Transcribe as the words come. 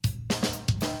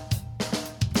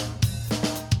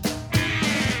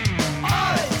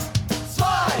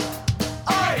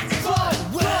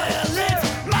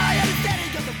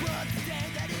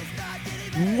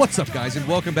What's up, guys, and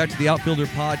welcome back to the Outfielder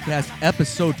Podcast,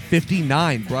 episode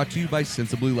 59, brought to you by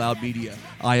Sensibly Loud Media.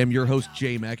 I am your host,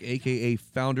 J-Mac, a.k.a.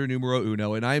 Founder Numero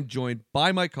Uno, and I am joined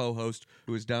by my co-host,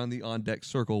 who is down the on-deck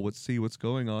circle. Let's see what's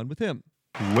going on with him.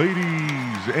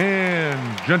 Ladies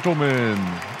and gentlemen,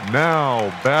 now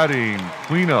batting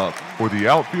cleanup for the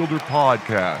Outfielder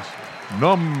Podcast,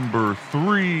 number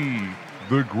 3,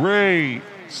 the Great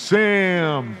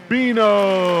Sambino.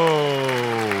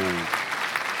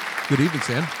 Good evening,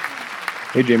 Sam.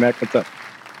 Hey, J-Mac, what's up?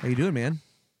 How you doing, man?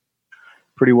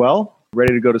 Pretty well.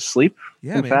 Ready to go to sleep.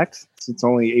 Yeah, in man. fact, it's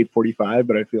only 8:45,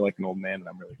 but I feel like an old man and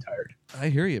I'm really tired. I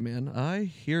hear you, man. I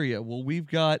hear you. Well, we've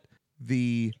got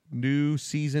the new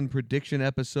season prediction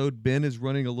episode. Ben is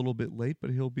running a little bit late, but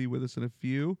he'll be with us in a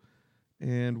few.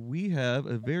 And we have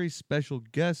a very special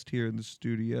guest here in the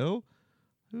studio.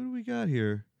 Who do we got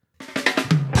here?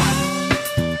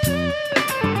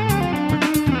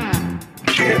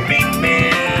 Jimmy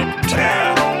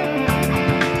Midtown.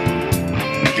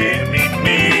 Jimmy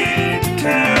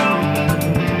Midtown.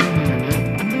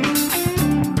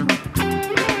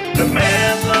 The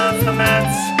man loves the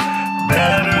Mets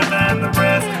better than the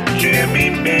rest. Jimmy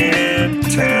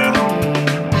Midtown.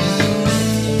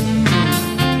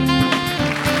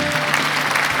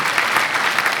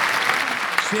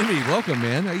 Jimmy, welcome,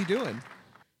 man. How you doing?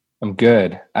 I'm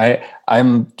good.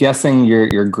 I'm guessing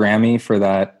your Grammy for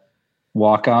that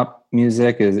walk-up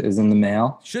music is in the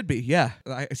mail. Should be, yeah.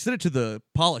 I sent it to the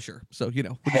polisher, so, we're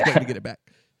just waiting to get it back.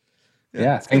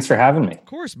 Yeah, thanks for having me. Of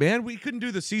course, man. We couldn't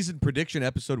do the season prediction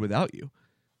episode without you.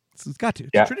 It's got to.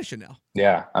 It's Yeah. a tradition now.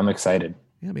 Yeah, I'm excited.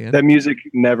 Yeah, man. That music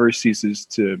never ceases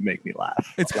to make me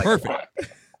laugh. It's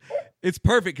perfect. It's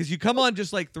perfect because you come on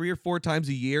just like 3 or 4 times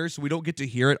a year, so we don't get to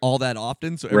hear it all that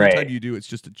often. So every Right. time you do, it's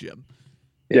just a gym.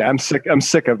 Yeah, I'm sick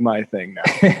of my thing now.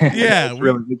 Yeah,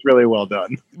 It's really well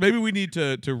done. maybe we need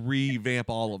to revamp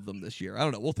all of them this year. I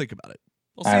don't know. We'll think about it.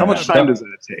 We'll see I How don't much know. time does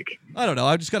that take? I don't know.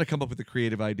 I've just got to come up with a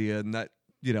creative idea, and that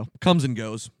comes and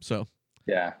goes. So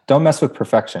Yeah, don't mess with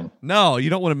perfection. no, you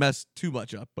don't want to mess too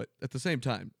much up, but at the same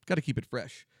time, got to keep it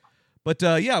fresh. But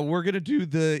yeah, we're gonna do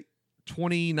the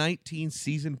 2019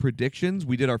 season predictions.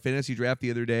 We did our fantasy draft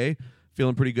the other day.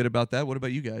 Feeling pretty good about that. What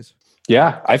about you guys?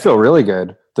 Yeah, I feel really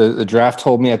good. The draft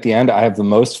told me at the end I have the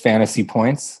most fantasy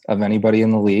points of anybody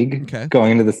in the league Okay.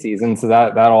 going into the season, so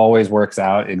that always works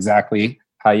out exactly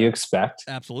how you expect.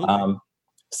 Absolutely.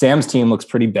 Sam's team looks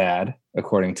pretty bad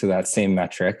according to that same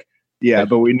metric. Yeah,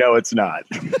 but we know it's not.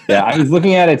 Yeah, I was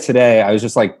looking at it today. I was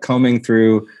just like combing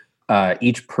through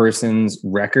each person's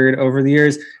record over the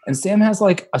years, and Sam has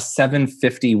like a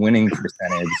 750 winning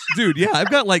percentage. Dude, yeah,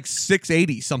 I've got like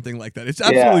 680, something like that. It's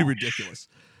absolutely ridiculous.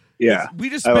 Yeah, We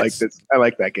just I spent, like this. I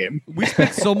like that game. we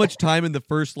spent so much time in the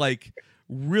first,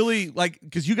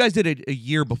 because you guys did it a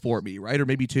year before me, right? Or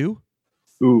maybe 2?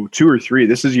 Ooh, 2 or 3.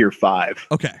 This is year 5.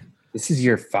 Okay. This is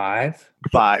year 5.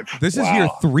 5. This is year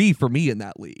 3 for me in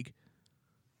that league.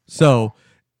 So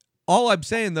all I'm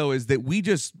saying, though, is that we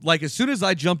just, as soon as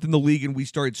I jumped in the league and we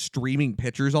started streaming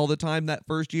pitchers all the time that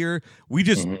first year, we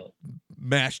just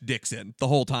mashed dicks in the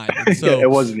whole time. And so It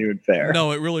wasn't even fair.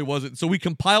 No, it really wasn't. So we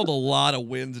compiled a lot of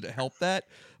wins to help that.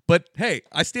 But hey,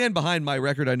 I stand behind my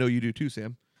record. I know you do too,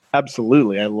 Sam.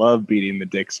 Absolutely. I love beating the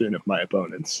dicks in of my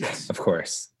opponents. Of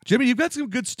course. Jimmy, you've got some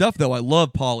good stuff, though. I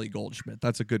love Paulie Goldschmidt.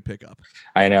 That's a good pickup.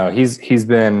 I know. He's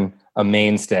been a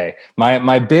mainstay.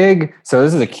 My big, so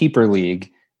this is a keeper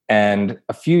league, and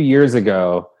a few years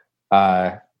ago,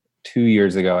 2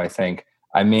 years ago, I think,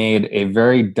 I made a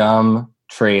very dumb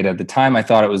trade. At the time, I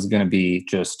thought it was going to be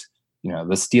just,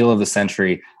 the steal of the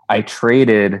century. I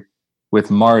traded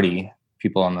with Marty.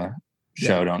 People on the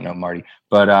show don't know Marty,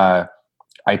 but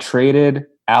I traded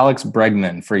Alex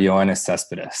Bregman for Yoenis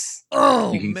Cespedes.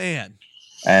 Oh, man.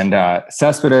 And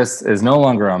Cespedes is no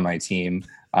longer on my team.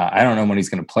 I don't know when he's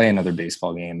going to play another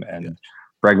baseball game, and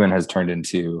Bregman has turned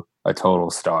into a total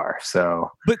star.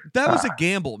 So, But that was a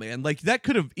gamble, man. That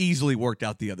could have easily worked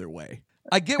out the other way.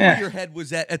 I get where your head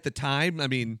was at the time. I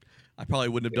mean, I probably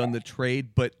wouldn't have done the trade,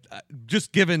 but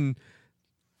just given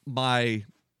I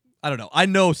don't know. I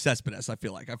know Cespedes, I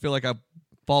feel like I've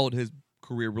followed his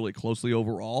career really closely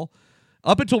overall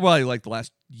up until probably the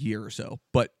last year or so,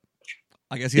 but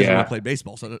I guess he hasn't really played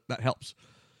baseball, so that helps.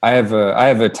 I have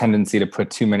a tendency to put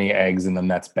too many eggs in the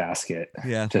Mets basket.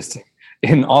 Yeah. Just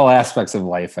in all aspects of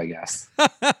life, I guess.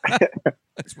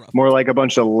 That's rough. More like a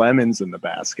bunch of lemons in the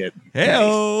basket.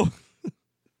 Hey-o.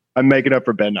 I'm making up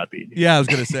for Ben not beating you. Yeah, I was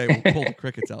going to say, we'll pull the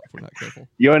crickets out if we're not careful.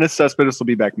 Yoenis Cespedes will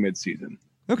be back mid-season.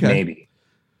 Okay. Maybe.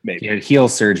 Maybe. He had heel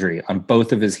surgery on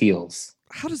both of his heels.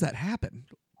 How does that happen?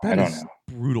 I don't is know.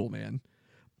 Brutal, man.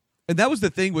 And that was the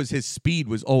thing, was his speed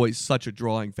was always such a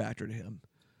drawing factor to him.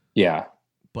 Yeah.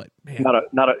 But man,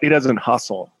 He doesn't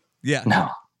hustle. yeah, No.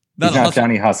 not He's a not hustle,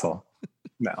 Johnny Hustle.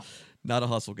 No. not a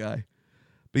hustle guy.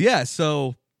 But yeah,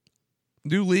 so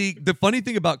new league. The funny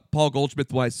thing about Paul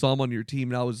Goldschmidt, when I saw him on your team,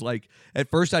 and I was like, at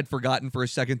first I'd forgotten for a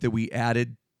second that we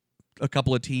added a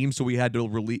couple of teams, so we had to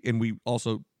release, and we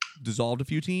also dissolved a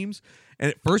few teams.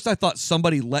 And at first I thought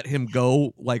somebody let him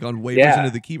go like on waivers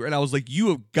into the keeper, and I was like, you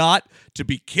have got to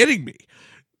be kidding me.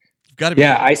 You've got to be.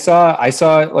 Yeah, I saw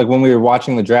like when we were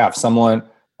watching the draft, someone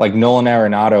like Nolan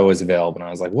Arenado was available, and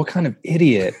I was like, what kind of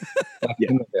idiot left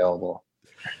him available?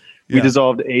 We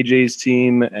dissolved AJ's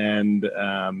team and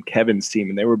Kevin's team,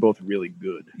 and they were both really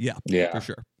good. Yeah, for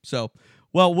sure. So,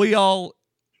 well, we all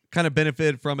kind of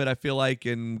benefited from it, I feel like,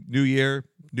 in new year,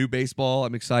 new baseball.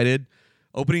 I'm excited.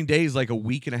 Opening day is like a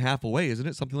week and a half away, isn't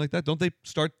it? Something like that. Don't they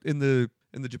start in the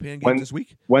Japan game this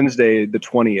week? Wednesday, the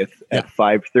 20th at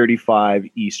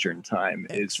 5:35 Eastern time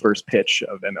is first pitch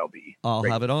of MLB. I'll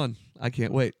have it on. I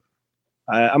can't wait.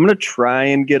 I'm going to try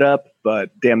and get up,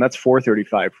 but damn, that's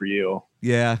 4:35 for you.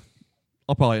 Yeah.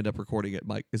 I'll probably end up recording it,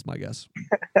 Mike, is my guess.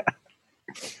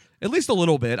 At least a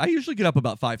little bit. I usually get up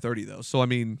about 5:30, though. So, I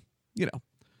mean, you know.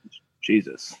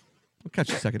 Jesus. I'll catch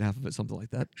the second half of it, something like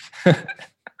that.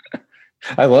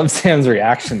 I love Sam's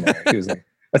reaction there. He was like,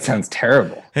 that sounds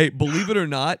terrible. Hey, believe it or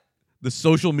not, the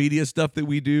social media stuff that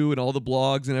we do and all the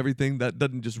blogs and everything, that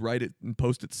doesn't just write it and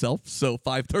post itself. So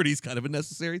 5:30 is kind of a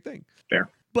necessary thing. Fair.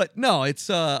 But no, it's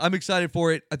I'm excited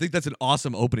for it. I think that's an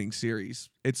awesome opening series.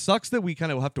 It sucks that we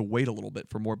kind of have to wait a little bit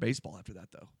for more baseball after that,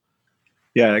 though.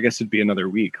 Yeah, I guess it'd be another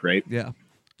week, right? Yeah.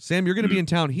 Sam, you're going to be in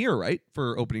town here, right,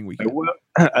 for opening weekend?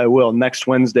 I will. Next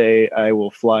Wednesday, I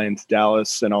will fly into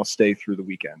Dallas, and I'll stay through the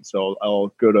weekend. So I'll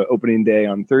go to opening day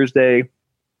on Thursday,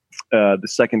 the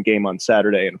second game on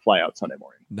Saturday, and fly out Sunday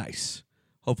morning. Nice.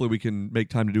 Hopefully we can make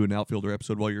time to do an Outfielder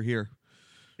episode while you're here.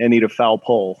 And need a foul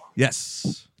pole.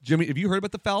 Yes. Jimmy, have you heard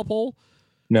about the foul pole?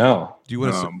 No. Do you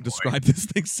want to describe this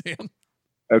thing, Sam?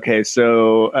 Okay,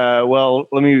 so, well,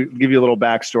 let me give you a little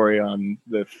backstory on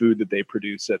the food that they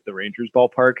produce at the Rangers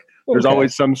ballpark. There's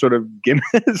always some sort of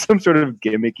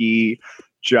gimmicky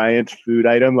giant food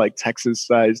item, like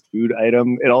Texas-sized food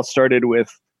item. It all started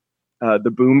with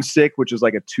the boomstick, which is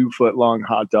like a 2-foot-long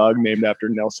hot dog named after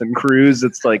Nelson Cruz.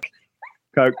 It's like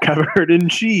covered in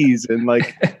cheese and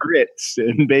like grits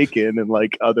and bacon and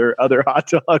like other hot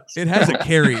dogs. It has a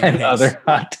carrying case. Other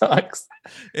hot dogs.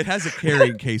 It has a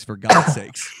carrying case, for God's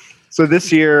sakes. So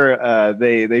this year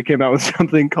they came out with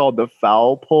something called the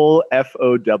foul pole,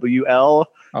 FOWL.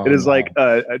 It is like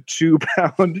a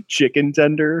 2-pound chicken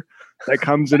tender that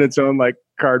comes in its own like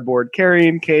cardboard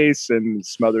carrying case and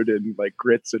smothered in like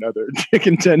grits and other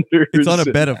chicken tenders. It's on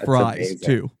a bed of fries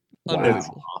too. Wow. It's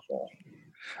awful.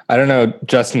 I don't know,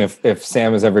 Justin, if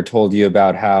Sam has ever told you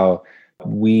about how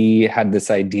we had this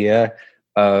idea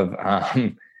of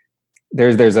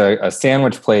there's a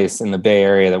sandwich place in the Bay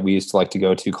Area that we used to like to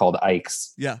go to called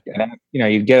Ike's. Yeah. And,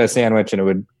 you'd get a sandwich and it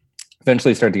would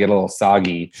eventually start to get a little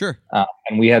soggy. Sure.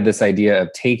 And we had this idea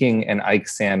of taking an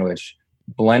Ike's sandwich,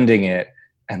 blending it,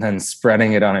 and then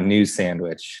spreading it on a new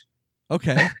sandwich.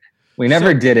 Okay. We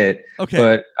never did it. Okay.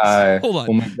 But hold on.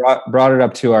 when we brought it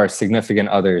up to our significant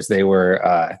others, they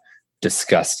were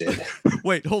disgusted.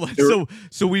 Wait, hold on.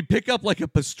 So we pick up like a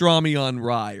pastrami on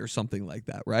rye or something like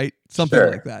that, right?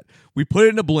 Something like that. We put it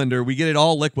in a blender, we get it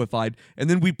all liquefied, and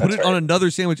then we put it on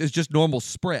another sandwich as just normal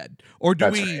spread. Or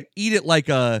do we eat it like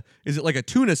is it like a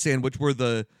tuna sandwich where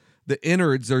the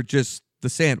innards are just the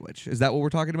sandwich? Is that what we're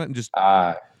talking about? And just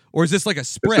or is this like a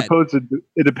spread?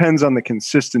 It depends on the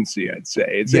consistency, I'd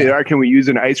say. Can we use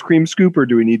an ice cream scoop or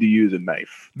do we need to use a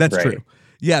knife? That's true.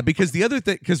 Yeah, because the other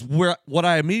thing, what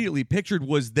I immediately pictured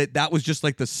was that was just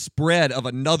like the spread of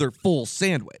another full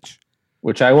sandwich.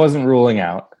 Which I wasn't ruling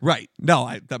out. Right.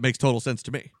 No, that makes total sense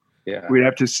to me. Yeah. We'd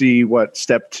have to see what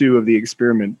step 2 of the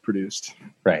experiment produced.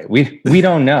 Right. We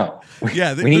don't know. We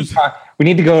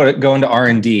need to go into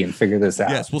R&D and figure this out.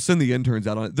 Yes, we'll send the interns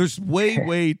out on it. There's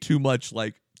way too much,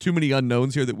 like too many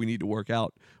unknowns here that we need to work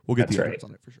out. We'll get the interns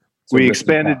on it for sure. So we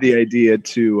expanded the idea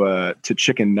to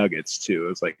chicken nuggets too. It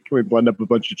was like, can we blend up a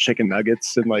bunch of chicken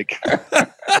nuggets and like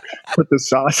put the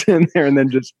sauce in there and then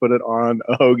just put it on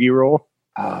a hoagie roll?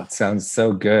 Oh, it sounds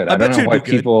so good. I don't know why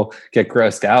people get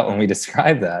grossed out when we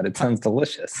describe that. It sounds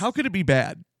delicious. How could it be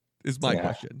bad is my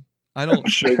question. I'm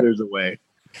sure there's a way.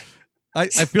 I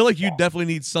feel like you definitely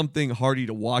need something hearty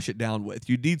to wash it down with.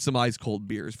 You need some ice cold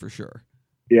beers for sure.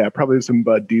 Yeah, probably some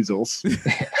Bud Diesels.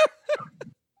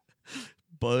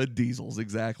 Bud Diesels,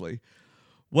 exactly.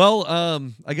 Well,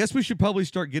 I guess we should probably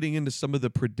start getting into some of the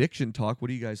prediction talk. What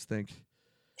do you guys think?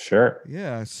 Sure.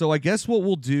 Yeah, so I guess what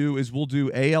we'll do is we'll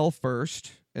do AL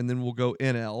first, and then we'll go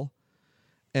NL.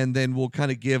 and then we'll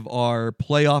kind of give our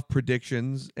playoff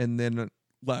predictions, and then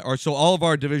so all of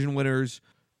our division winners,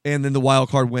 and then the wild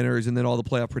card winners, and then all the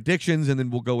playoff predictions, and then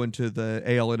we'll go into the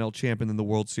ALNL champ and then the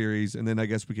World Series, and then I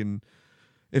guess we can,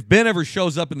 if Ben ever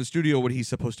shows up in the studio when he's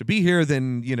supposed to be here,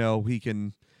 then he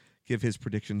can give his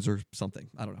predictions or something.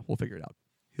 I don't know. We'll figure it out.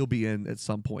 He'll be in at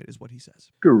some point, is what he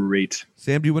says. Great.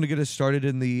 Sam, do you want to get us started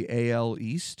in the AL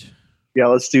East? Yeah,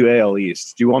 let's do AL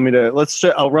East. Do you want me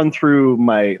to? I'll run through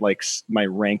my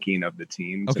ranking of the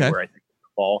teams and where I think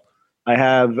they'll fall. I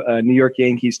have New York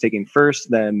Yankees taking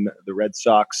first, then the Red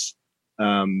Sox,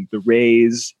 the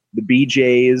Rays, the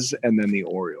BJs, and then the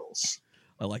Orioles.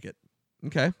 I like it.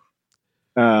 Okay.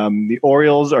 The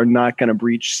Orioles are not going to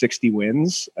breach 60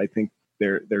 wins. I think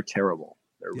they're terrible.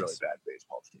 They're a really bad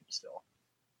baseball team still.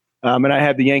 And I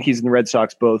have the Yankees and the Red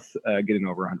Sox both getting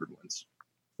over 100 wins.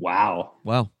 Wow.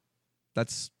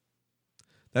 That's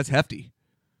hefty.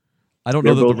 I don't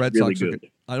know that the Red really Sox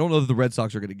I don't know that the Red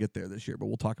Sox are going to get there this year, but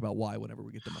we'll talk about why whenever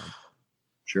we get them on.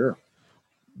 Sure.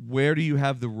 Where do you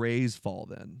have the Rays fall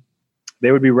then?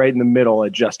 They would be right in the middle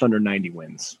at just under 90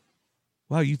 wins.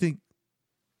 Wow, you think?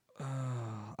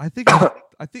 I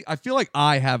feel like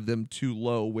I have them too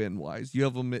low win wise. You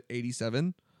have them at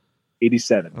 87.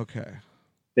 87. Okay.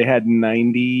 They had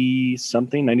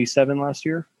 90-something, 97 last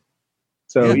year.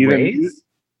 So yeah, even Rays?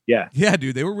 Yeah,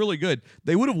 dude, they were really good.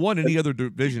 They would have won any other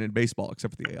division in baseball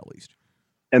except for the AL East.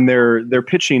 And their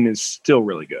pitching is still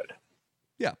really good.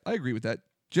 Yeah, I agree with that.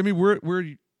 Jimmy, where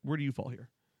do you fall here?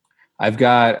 I've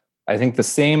got, I think, the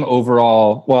same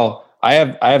overall. Well, I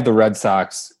have the Red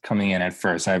Sox coming in at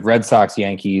first. I have Red Sox,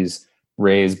 Yankees,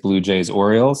 Rays, Blue Jays,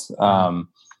 Orioles.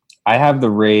 I have the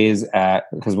Rays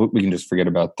because we can just forget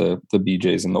about the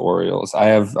BJs and the Orioles. I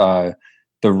have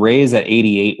the Rays at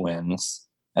 88 wins,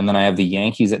 and then I have the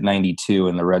Yankees at 92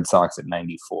 and the Red Sox at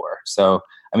 94. So,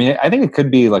 I mean, I think it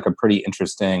could be like a pretty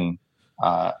interesting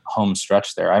home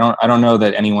stretch there. I don't know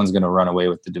that anyone's going to run away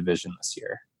with the division this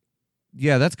year.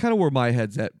 Yeah, that's kind of where my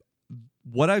head's at.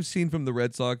 What I've seen from the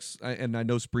Red Sox, and I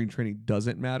know spring training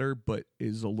doesn't matter, but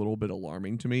is a little bit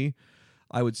alarming to me.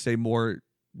 I would say more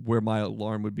where my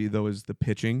alarm would be, though, is the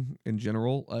pitching in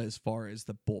general, as far as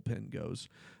the bullpen goes.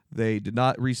 They did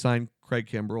not re-sign Craig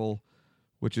Kimbrell,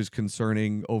 which is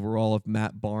concerning overall if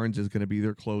Matt Barnes is going to be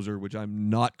their closer, which I'm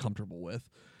not comfortable with.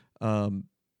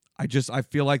 I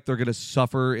feel like they're going to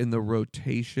suffer in the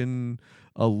rotation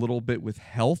a little bit with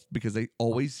health because they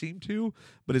always seem to.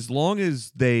 But as long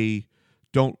as they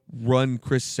don't run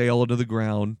Chris Sale into the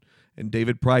ground and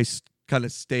David Price kind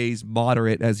of stays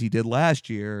moderate as he did last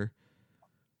year,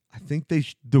 I think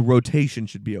the rotation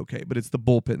should be okay. But it's the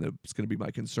bullpen that's going to be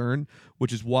my concern,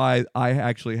 which is why I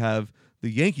actually have the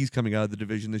Yankees coming out of the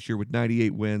division this year with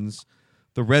 98 wins,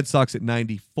 the Red Sox at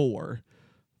 94,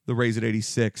 the Rays at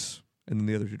 86, and then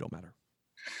the other two don't matter.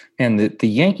 And the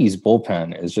Yankees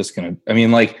bullpen is just going to, I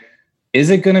mean, like, is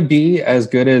it going to be as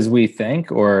good as we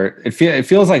think? Or it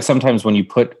feels like sometimes when you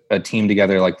put a team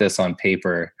together like this on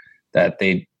paper that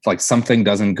something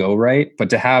doesn't go right. But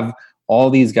to have all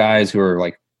these guys who are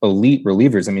like elite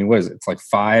relievers, I mean, what is it? It's like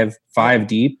five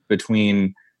deep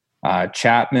between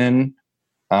Chapman,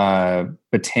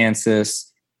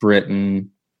 Betances,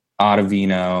 Britton,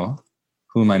 Ottavino.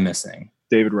 Who am I missing?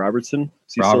 David Robertson.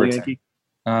 Robertson.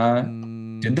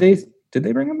 Did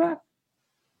they bring him back?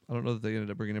 I don't know that they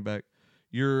ended up bringing him back.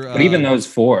 But even those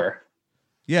four.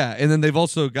 Yeah, and then they've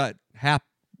also got Hap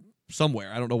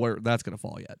somewhere. I don't know where that's going to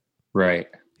fall yet. Right.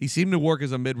 He seemed to work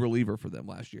as a mid reliever for them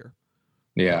last year.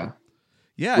 Yeah.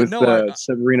 Yeah. With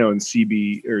Severino and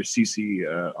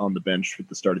CC on the bench at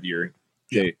the start of the year,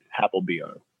 Hap will be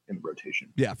in the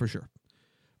rotation. Yeah, for sure.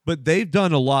 But they've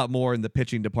done a lot more in the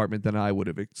pitching department than I would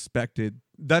have expected.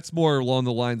 That's more along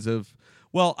the lines of,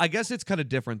 well, I guess it's kind of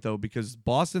different, though, because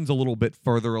Boston's a little bit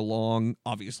further along,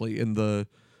 obviously, in the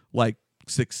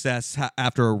success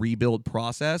after a rebuild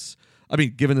process. I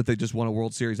mean, given that they just won a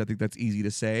World Series, I think that's easy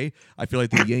to say. I feel like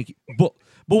the Yankees, but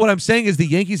what I'm saying is the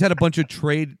Yankees had a bunch of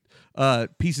trade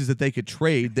pieces that they could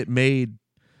trade that made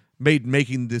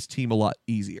making this team a lot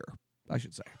easier, I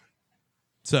should say.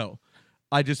 So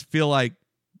I just feel like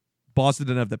Boston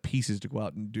didn't have the pieces to go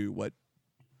out and do what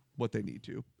they need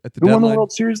to at the Who deadline. won the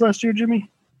World Series last year, Jimmy?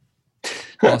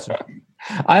 Awesome.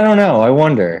 I don't know. I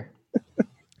wonder.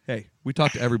 Hey, we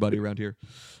talk to everybody around here.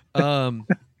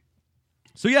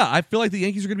 So yeah, I feel like the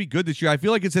Yankees are going to be good this year. I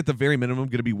feel like it's at the very minimum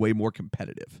going to be way more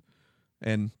competitive.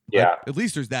 And at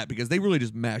least there's that because they really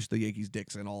just mashed the Yankees'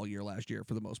 dicks in all year last year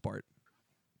for the most part.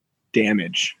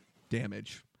 Damage.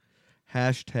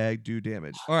 Hashtag do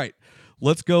damage. All right,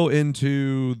 let's go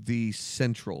into the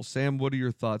Central. Sam, what are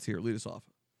your thoughts here? Lead us off.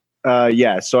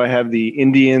 Yeah, so I have the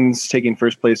Indians taking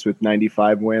first place with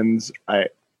 95 wins. I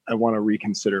want to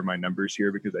reconsider my numbers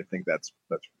here because I think that's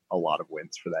a lot of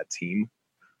wins for that team.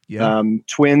 Yeah.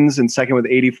 Twins in second with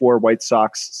 84, White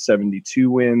Sox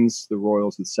 72 wins, the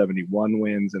Royals with 71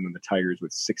 wins, and then the Tigers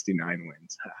with 69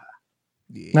 wins.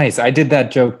 Yeah. Nice. I did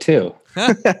that joke too.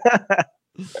 I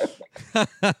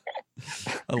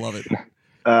love it.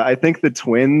 I think the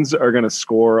Twins are going to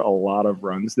score a lot of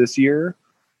runs this year,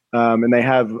 and they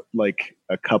have like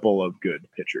a couple of good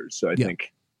pitchers. So I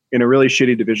think in a really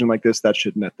shitty division like this, that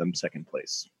should net them second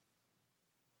place.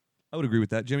 I would agree with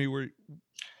that. Jimmy, where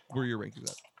are your rankings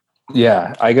at?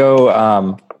 Yeah, I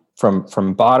go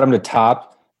from bottom to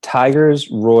top: Tigers,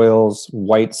 Royals,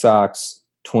 White Sox,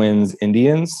 Twins,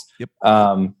 Indians. Yep.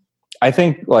 I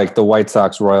think like the White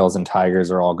Sox, Royals, and Tigers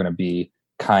are all going to be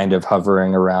kind of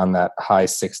hovering around that high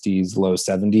 60s, low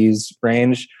 70s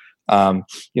range.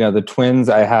 The Twins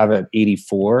I have at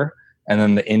 84, and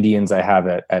then the Indians I have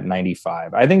at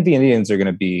 95. I think the Indians are going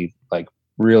to be like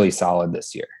really solid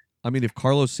this year. I mean, if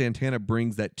Carlos Santana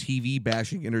brings that TV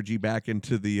bashing energy back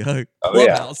into the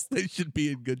clubhouse, they should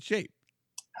be in good shape.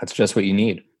 That's just what you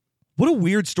need. What a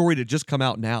weird story to just come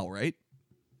out now, right?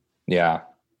 Yeah.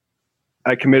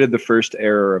 I committed the first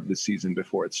error of the season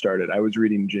before it started. I was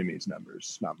reading Jimmy's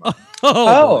numbers, not mine.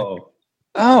 So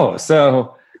all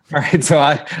right. So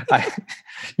I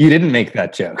you didn't make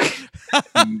that joke.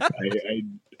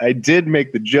 I did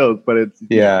make the joke, but it's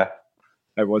yeah.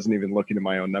 I wasn't even looking at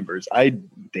my own numbers.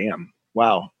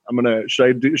 Wow.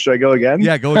 Should I go again?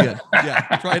 Yeah, go again.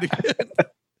 Yeah, try it again.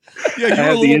 Yeah, I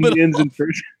have the Indians in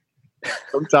first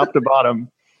from top to bottom.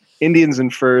 Indians in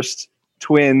first,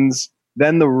 Twins,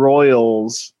 then the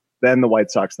Royals, then the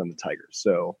White Sox, then the Tigers.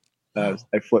 So I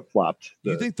flip-flopped.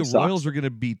 Do you think the Royals are going to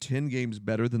be 10 games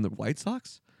better than the White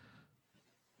Sox?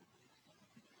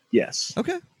 Yes.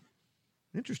 Okay.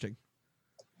 Interesting.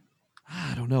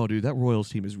 I don't know, dude. That Royals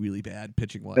team is really bad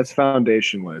pitching-wise. That's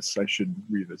foundationless. I should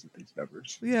revisit these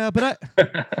numbers. Yeah, but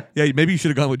maybe you should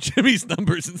have gone with Jimmy's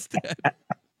numbers instead.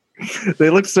 They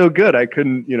look so good. I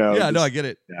couldn't, Yeah, no, I get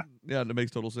it. Yeah, that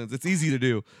makes total sense. It's easy to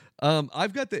do.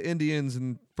 I've got the Indians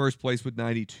in first place with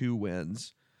 92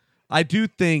 wins. I do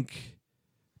think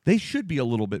they should be a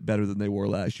little bit better than they were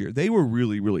last year. They were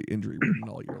really, really injury-ridden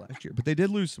all year last year, but they did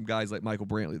lose some guys like Michael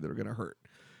Brantley that are going to hurt.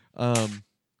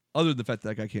 Other than the fact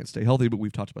that guy can't stay healthy, but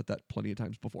we've talked about that plenty of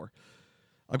times before.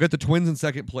 I've got the Twins in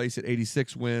second place at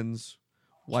 86 wins,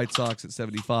 White Sox at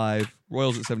 75,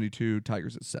 Royals at 72,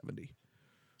 Tigers at 70.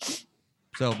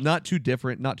 So not too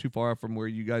different, not too far from where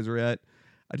you guys are at.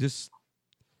 This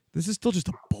is still just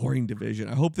a boring division.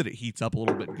 I hope that it heats up a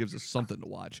little bit and gives us something to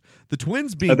watch. The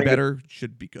Twins being better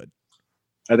should be good.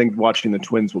 I think watching the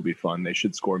Twins will be fun. They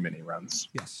should score many runs.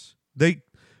 Yes. They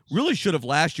really should have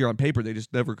last year on paper. They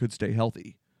just never could stay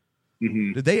healthy.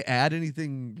 Mm-hmm. Did they add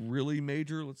anything really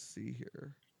major? Let's see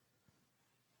here.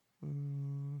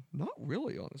 Not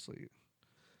really, honestly.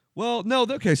 Well, no.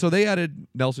 Okay, so they added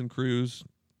Nelson Cruz,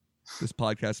 this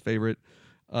podcast favorite,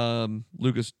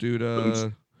 Lucas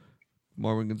Duda,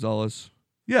 Marwin Gonzalez.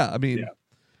 Yeah, I mean. Yeah.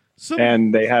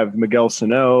 And they have Miguel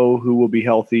Sano, who will be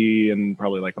healthy in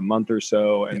probably like a month or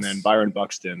so. And then Byron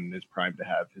Buxton is primed to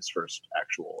have his first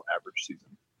actual average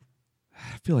season.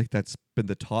 I feel like that's been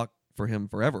the talk for him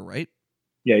forever, right?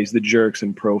 Yeah, he's the Jerks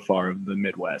and Profar of the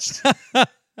Midwest.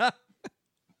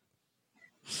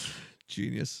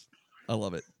 Genius. I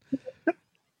love it.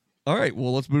 All right,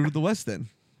 well, let's move to the West then.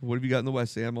 What have you got in the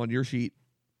West, Sam, on your sheet?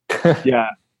 Yeah,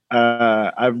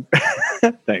 I've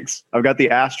thanks. I've got the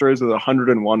Astros with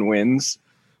 101 wins.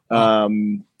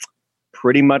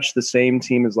 Pretty much the same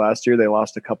team as last year. They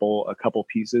lost a couple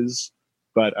pieces,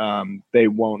 but they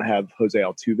won't have Jose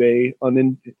Altuve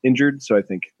uninjured, so I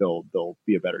think they'll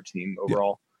be a better team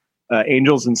overall. Yeah.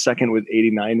 Angels in second with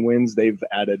 89 wins. They've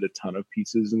added a ton of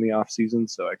pieces in the offseason,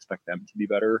 so I expect them to be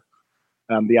better.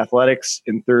 The Athletics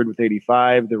in third with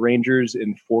 85. The Rangers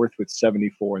in fourth with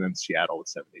 74, and then Seattle with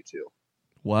 72.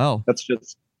 Wow. That's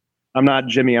just – I'm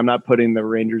not putting the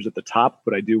Rangers at the top,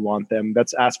 but I do want them –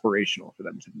 that's aspirational for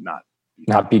them to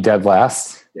not be dead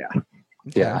last. Yeah. Okay.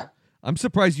 Yeah. I'm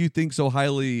surprised you think so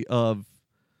highly of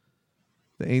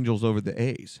the Angels over the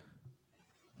A's.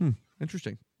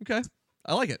 Interesting. Okay.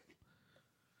 I like it.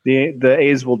 The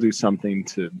A's will do something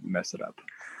to mess it up.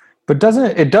 But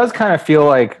it does kind of feel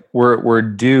like we're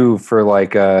due for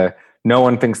like no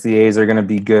one thinks the A's are going to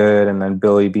be good, and then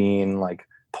Billy Beane like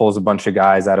pulls a bunch of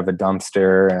guys out of a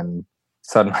dumpster, and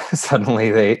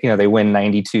suddenly they win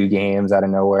 92 games out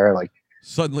of nowhere. Like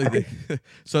suddenly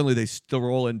they still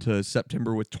roll into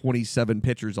September with 27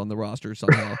 pitchers on the roster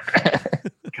somehow.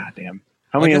 God damn!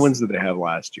 How many wins did they have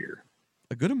last year?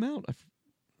 A good amount.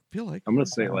 feel like I'm gonna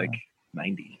say like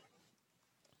 90.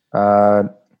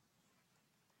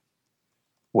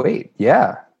 Wait,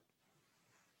 yeah.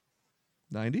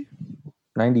 90.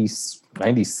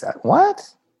 97.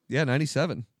 What? Yeah,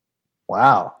 97.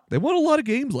 Wow. They won a lot of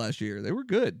games last year. They were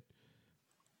good.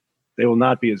 They will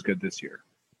not be as good this year.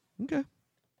 Okay.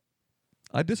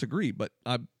 I disagree, but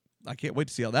I can't wait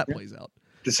to see how that plays out.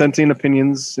 Dissenting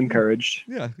opinions encouraged.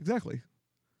 Yeah, exactly.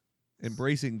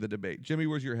 Embracing the debate. Jimmy,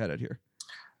 where's your head at here?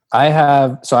 I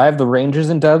have the Rangers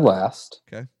in dead last.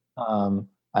 Okay.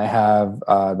 I have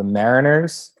the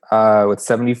Mariners with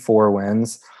 74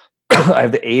 wins. I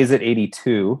have the A's at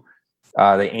 82,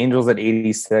 the Angels at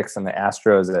 86, and the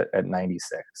Astros at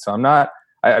 96. So I'm not.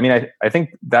 I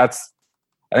think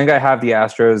I have the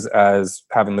Astros as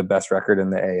having the best record in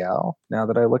the AL now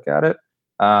that I look at it.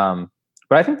 But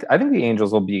I think the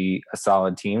Angels will be a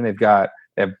solid team. They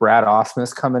have Brad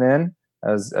Ausmus coming in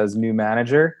as new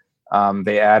manager.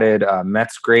 They added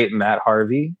Mets great Matt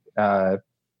Harvey.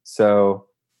 So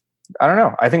I don't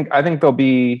know. I think they'll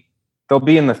be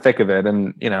in the thick of it,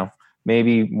 and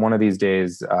maybe one of these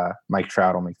days Mike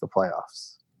Trout will make the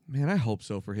playoffs. Man, I hope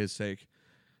so for his sake.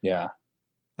 Yeah.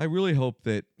 I really hope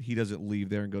that he doesn't leave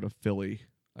there and go to Philly.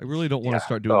 I really don't want to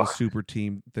start doing the super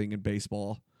team thing in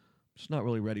baseball. I'm just not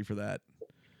really ready for that.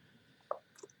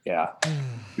 Yeah.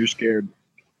 You're scared.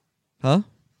 Huh?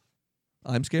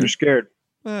 I'm scared. You're scared.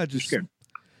 You're You're scared.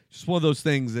 Just one of those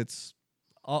things that's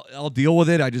I'll deal with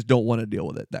it. I just don't want to deal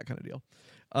with it. That kind of deal.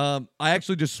 I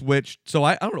actually just switched. So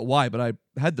I don't know why, but I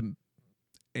had the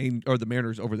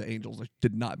Mariners over the Angels. I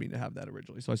did not mean to have that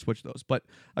originally, so I switched those. But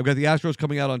I've got the Astros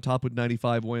coming out on top with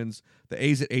 95 wins, the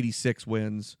A's at 86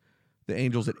 wins, the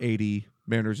Angels at 80,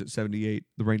 Mariners at 78,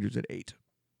 the Rangers at 8.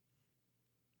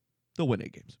 They'll win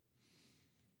 8 games.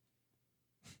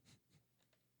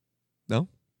 No?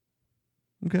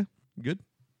 Okay, good.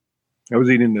 I was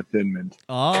eating the Thin Mint.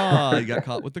 Ah, you got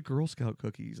caught with the Girl Scout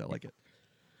cookies. I like it.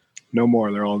 No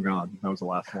more. They're all gone. That was the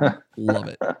last one. Love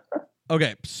it.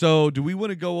 Okay, so do we want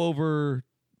to go over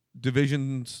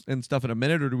divisions and stuff in a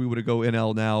minute, or do we want to go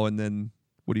NL now and then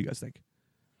what do you guys think?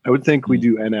 I would think we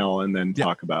do NL and then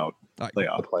talk about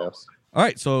playoffs. All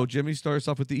right, so Jimmy starts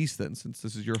off with the East then, since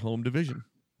this is your home division.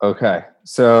 Okay,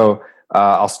 so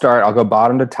I'll start. I'll go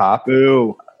bottom to top.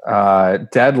 Boo.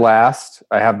 Dead last,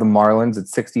 I have the Marlins at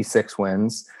 66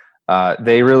 wins.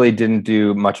 They really didn't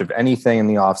do much of anything in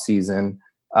the offseason.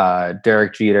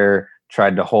 Derek Jeter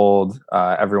tried to hold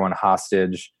everyone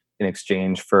hostage in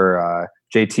exchange for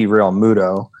JT Real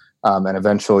Muto, and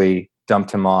eventually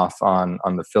dumped him off on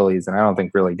the Phillies, and I don't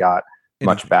think really got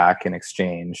much back in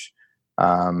exchange.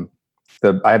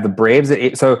 I have the Braves at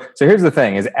 8. So here's the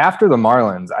thing: is after the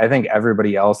Marlins, I think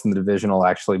everybody else in the division will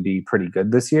actually be pretty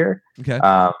good this year. Okay.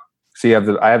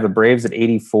 So I have the Braves at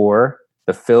 84,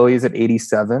 the Phillies at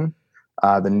 87,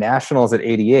 the Nationals at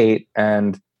 88,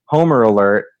 and homer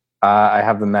alert, I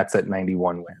have the Mets at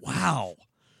 91 wins. Wow.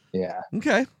 Yeah.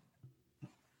 Okay.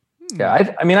 Yeah.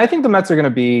 I think the Mets are going to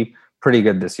be pretty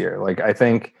good this year. Like, I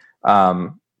think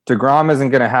DeGrom isn't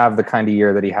going to have the kind of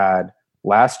year that he had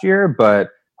last year, but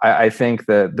I think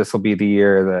that this will be the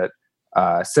year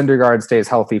that Syndergaard stays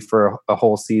healthy for a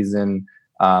whole season.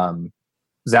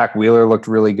 Zach Wheeler looked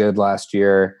really good last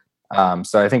year.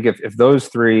 So I think if those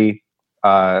three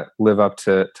live up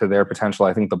to their potential,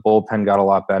 I think the bullpen got a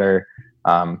lot better.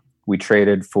 We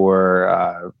traded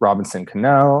for Robinson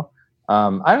Cano.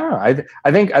 I don't know.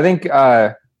 I think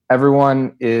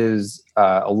everyone is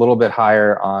a little bit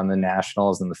higher on the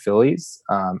Nationals than the Phillies,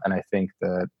 and I think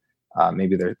that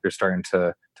maybe they're starting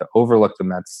to overlook the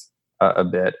Mets a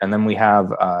bit. And then we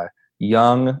have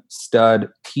young stud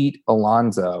Pete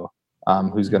Alonso,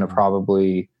 who's going to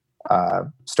probably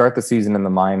start the season in the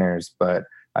minors, but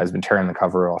has been tearing the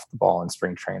cover off the ball in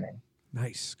spring training.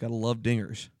 Nice. Gotta love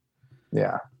dingers.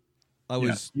 Yeah.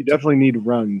 You definitely need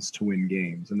runs to win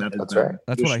games, and that's right.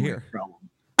 That's what I hear.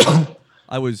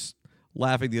 I was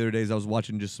laughing the other day as I was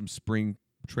watching just some spring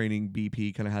training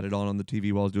BP, kind of had it on the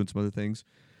TV while I was doing some other things.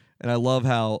 And I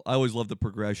always love the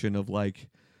progression of, like,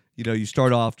 you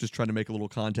start off just trying to make a little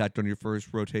contact on your first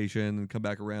rotation and come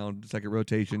back around second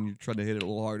rotation. You're trying to hit it a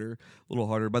little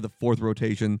harder. By the fourth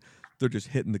rotation, they're just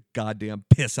hitting the goddamn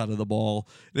piss out of the ball.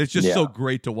 And it's just so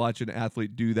great to watch an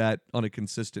athlete do that on a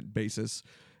consistent basis.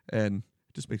 And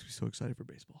it just makes me so excited for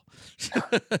baseball.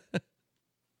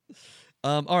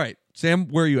 All right, Sam,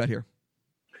 where are you at here?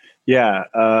 Yeah,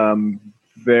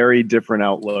 very different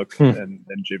outlook than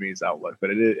Jimmy's outlook, but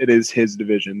it is his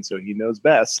division, so he knows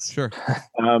best. Sure.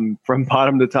 From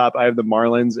bottom to top, I have the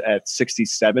Marlins at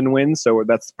 67 wins, so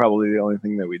that's probably the only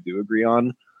thing that we do agree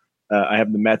on. I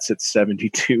have the Mets at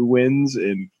 72 wins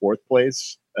in fourth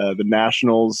place. The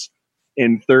Nationals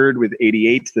in third with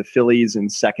 88, the Phillies in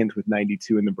second with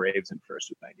 92, and the Braves in first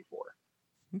with 94.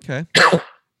 Okay.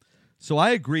 So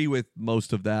I agree with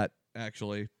most of that,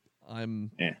 actually.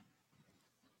 I'm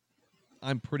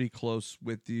pretty close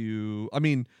with you. I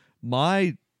mean,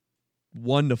 my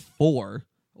 1-4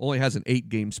 only has an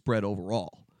 8-game spread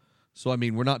overall. So, I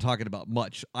mean, we're not talking about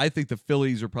much. I think the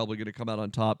Phillies are probably going to come out on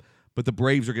top, but the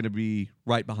Braves are going to be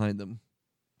right behind them,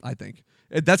 I think.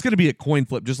 That's going to be a coin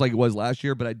flip, just like it was last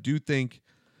year, but I do think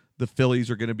the Phillies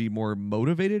are going to be more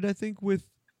motivated, I think, with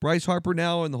Bryce Harper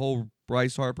now and the whole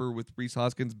Bryce Harper with Rhys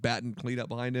Hoskins batting clean up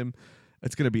behind him.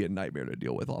 It's going to be a nightmare to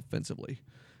deal with offensively.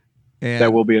 And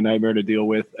that will be a nightmare to deal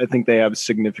with. I think they have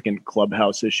significant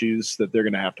clubhouse issues that they're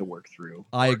going to have to work through.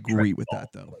 I agree with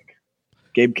that, though. Like,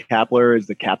 Gabe Kapler is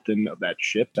the captain of that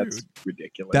ship. That's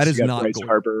ridiculous. That is you got not Bryce good.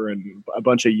 Harper and a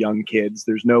bunch of young kids.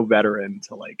 There's no veteran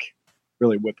to like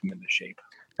really whip them into shape.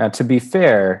 Now, to be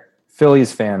fair,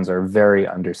 Phillies fans are very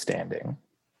understanding.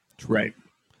 Right.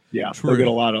 Yeah. True. They'll get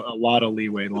a lot of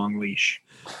leeway, long leash.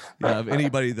 Yeah, of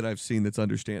anybody that I've seen that's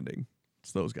understanding,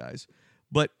 it's those guys.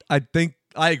 But I think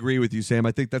I agree with you, Sam.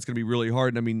 I think that's going to be really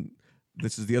hard. And I mean,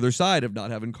 this is the other side of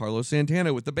not having Carlos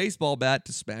Santana with the baseball bat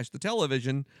to smash the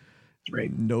television.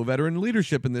 Right. No veteran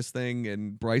leadership in this thing,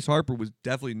 and Bryce Harper was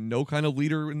definitely no kind of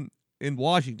leader in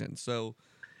Washington. So,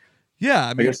 yeah,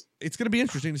 I mean, it's going to be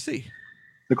interesting to see.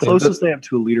 The closest they have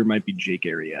to a leader might be Jake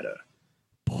Arrieta.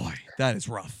 Boy, that is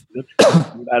rough.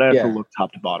 I'd have to look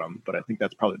top to bottom, but I think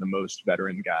that's probably the most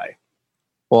veteran guy.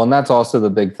 Well, and that's also the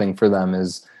big thing for them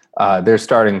is their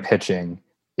starting pitching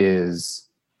is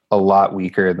a lot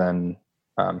weaker than,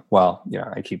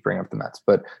 I keep bringing up the Mets,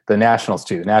 but the Nationals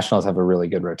too. The Nationals have a really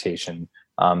good rotation.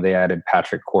 They added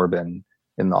Patrick Corbin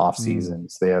in the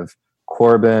offseason. So they have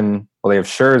Corbin, they have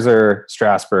Scherzer,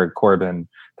 Strasburg, Corbin.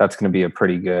 That's going to be a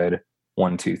pretty good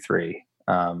 1, 2, 3.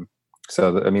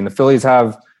 The Phillies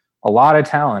have a lot of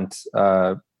talent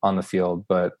on the field,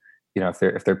 but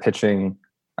if their pitching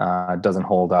doesn't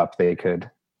hold up, they could,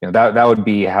 that would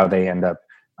be how they end up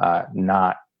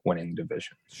not winning the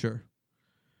division. Sure.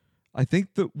 I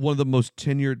think that one of the most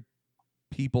tenured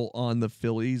people on the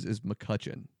Phillies is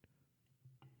McCutchen.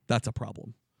 That's a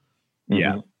problem.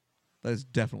 Yeah. That is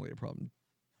definitely a problem.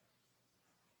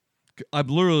 I'm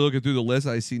literally looking through the list.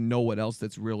 I see no one else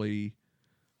that's really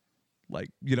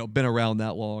been around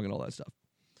that long and all that stuff.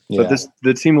 But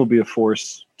the team will be a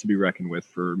force to be reckoned with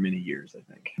for many years, I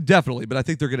think. Definitely, but I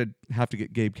think they're going to have to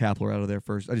get Gabe Kapler out of there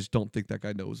first. I just don't think that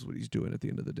guy knows what he's doing at the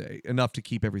end of the day enough to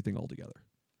keep everything all together.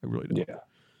 I really don't. Yeah.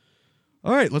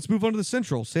 All right, let's move on to the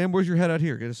Central. Sam, where's your head out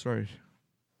here? Get us started.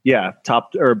 Yeah,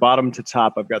 top or bottom to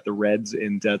top, I've got the Reds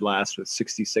in dead last with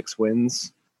 66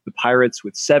 wins, the Pirates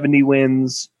with 70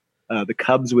 wins, the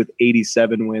Cubs with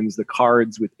 87 wins, the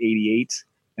Cards with 88,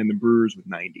 and the Brewers with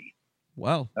 90.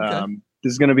 Wow. Okay.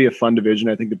 This is going to be a fun division.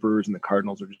 I think the Brewers and the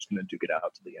Cardinals are just going to duke it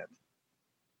out to the end.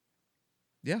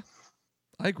 Yeah,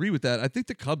 I agree with that. I think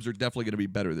the Cubs are definitely going to be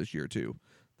better this year, too.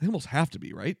 They almost have to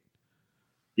be, right?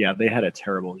 Yeah, they had a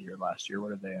terrible year last year.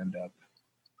 Where did they end up?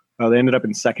 Oh, they ended up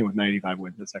in second with 95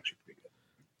 wins. That's actually pretty good.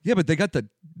 Yeah, but they got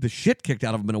the shit kicked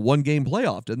out of them in a one-game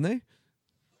playoff, didn't they?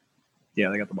 Yeah,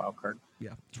 they got the wild card.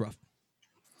 Yeah, it's rough.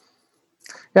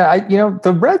 Yeah,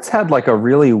 the Reds had like a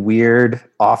really weird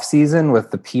offseason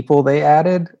with the people they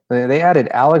added. They added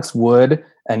Alex Wood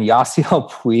and Yasiel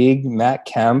Puig, Matt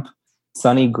Kemp,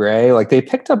 Sonny Gray. Like they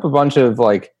picked up a bunch of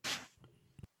like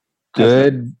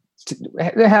good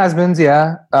has-beens,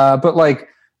 yeah. But like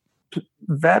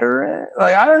veteran,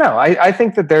 like I don't know. I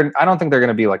think that I don't think they're going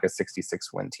to be like a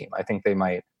 66 win team. I think they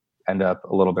might end up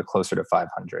a little bit closer to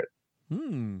 500.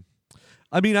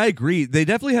 I mean, I agree. They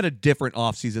definitely had a different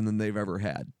offseason than they've ever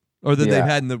had, or than they've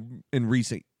had in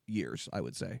recent years, I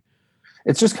would say.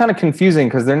 It's just kind of confusing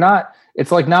because they're not.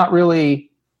 It's like not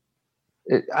really.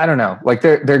 I don't know. Like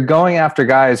they're going after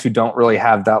guys who don't really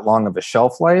have that long of a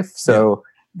shelf life, so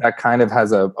that kind of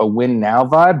has a win now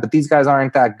vibe. But these guys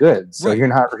aren't that good, so you're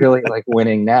not really like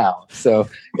winning now. So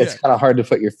it's kind of hard to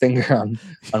put your finger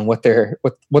on what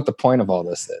the point of all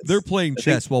this is. They're playing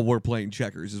chess while we're playing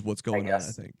checkers, is what's going on. I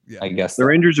think. Yeah, I guess the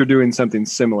Rangers are doing something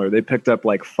similar. They picked up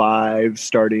like 5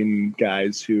 starting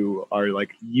guys who are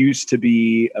like used to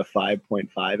be a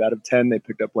 5.5 out of 10. They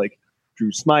picked up like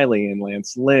Drew Smiley and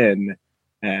Lance Lynn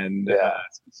and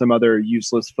some other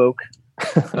useless folk.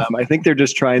 I think they're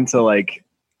just trying to like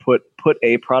put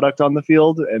a product on the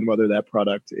field, and whether that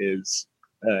product is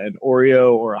an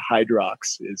Oreo or a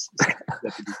Hydrox is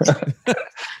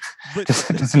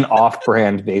just an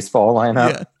off-brand baseball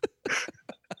lineup.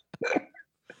 Yeah.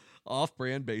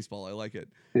 Off-brand baseball, I like it.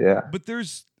 Yeah, but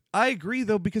I agree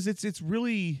though, because it's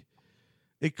really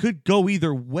it could go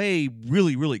either way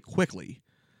really, really quickly.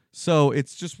 So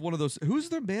it's just one of those. Who's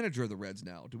the manager of the Reds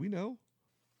now? Do we know?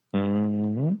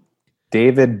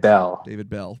 David Bell. David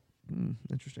Bell.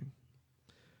 Interesting.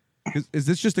 Is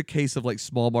this just a case of like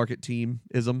small market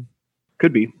team-ism?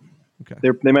 Could be. Okay.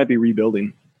 They might be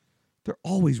rebuilding. They're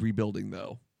always rebuilding,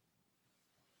 though.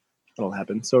 That'll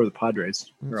happen. So are the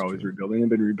Padres. They're That's always true. rebuilding. They've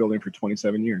been rebuilding for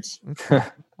 27 years.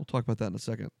 We'll talk about that in a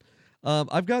second.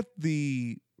 I've got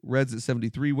the Reds at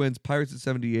 73 wins, Pirates at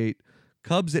 78,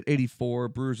 Cubs at 84,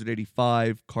 Brewers at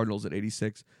 85, Cardinals at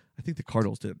 86. I think the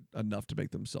Cardinals did enough to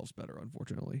make themselves better,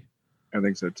 unfortunately. I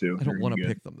think so too. I don't want to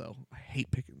pick them, though. I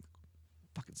hate picking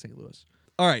fucking St. Louis.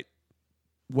 All right.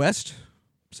 West.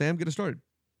 Sam, get us started.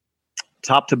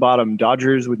 Top to bottom,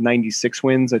 Dodgers with 96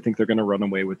 wins. I think they're going to run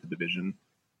away with the division.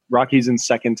 Rockies in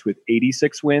second with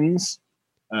 86 wins.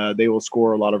 They will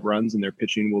score a lot of runs, and their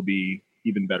pitching will be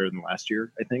even better than last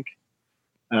year, I think.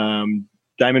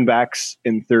 Diamondbacks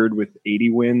in third with 80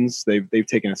 wins. They've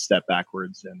taken a step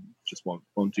backwards and just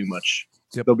won't do much.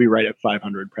 Yep. They'll be right at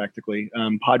 500 practically.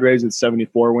 Padres with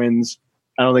 74 wins.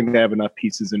 I don't think they have enough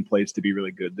pieces in place to be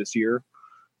really good this year.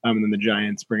 And then the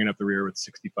Giants bringing up the rear with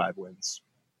 65 wins.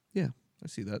 Yeah, I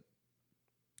see that.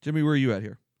 Jimmy, where are you at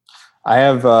here? I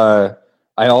have.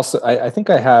 I think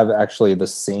I have actually the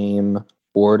same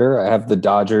order. I have the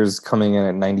Dodgers coming in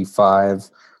at 95,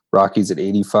 Rockies at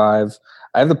 85.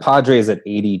 I have the Padres at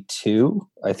 82.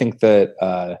 I think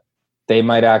that they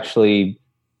might actually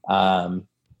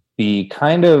be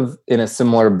kind of in a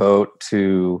similar boat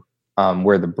to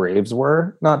where the Braves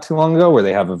were not too long ago, where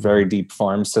they have a very deep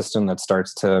farm system that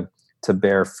starts to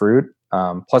bear fruit.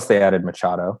 Plus, they added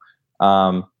Machado,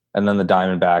 and then the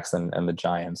Diamondbacks and the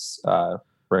Giants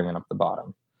bringing up the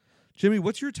bottom. Jimmy,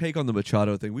 what's your take on the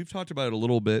Machado thing? We've talked about it a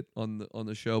little bit on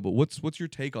the show, but what's your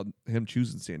take on him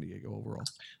choosing San Diego overall?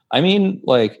 I mean,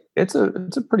 like it's a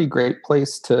pretty great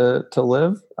place to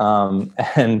live,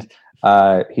 and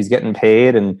he's getting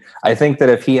paid, and I think that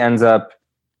if he ends up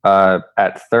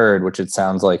at third, which it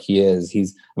sounds like he is,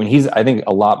 he's I think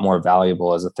a lot more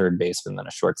valuable as a third baseman than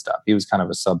a shortstop. He was kind of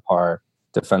a subpar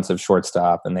defensive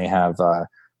shortstop, and they have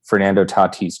Fernando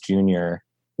Tatis Jr.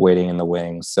 waiting in the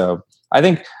wings. So I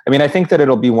think that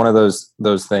it'll be one of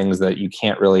those things that you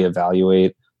can't really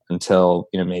evaluate until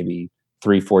maybe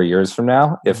 3-4 years from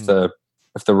now, if the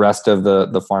rest of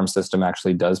the farm system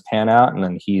actually does pan out, and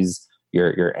then he's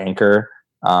your anchor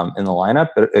in the lineup.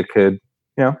 It could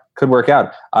work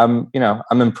out. I'm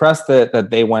impressed that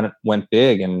they went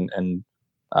big and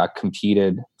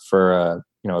competed for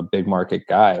a big market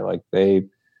guy. Like they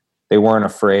weren't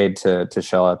afraid to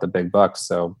shell out the big bucks.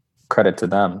 So credit to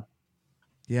them.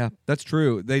 Yeah, that's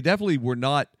true. They definitely were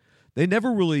not. They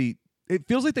never really. It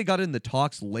feels like they got in the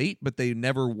talks late, but they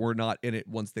never were not in it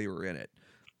once they were in it.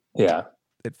 Yeah,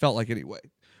 it felt like anyway.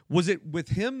 Was it with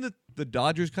him that the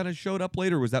Dodgers kind of showed up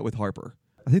later, or was that with Harper?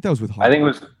 I think that was with Harper. I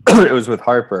think it was with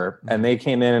Harper, and they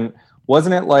came in.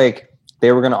 Wasn't it like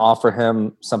they were going to offer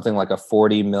him something like a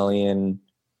 $40 million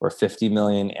or $50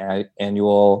 million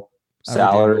annual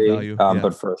salary,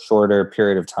 but for a shorter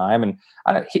period of time? And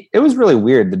it was really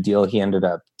weird, the deal he ended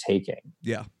up taking.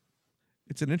 Yeah,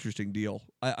 it's an interesting deal.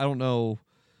 I don't know.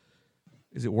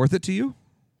 Is it worth it to you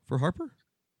for Harper?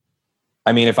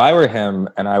 I mean, if I were him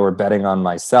and I were betting on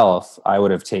myself, I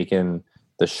would have taken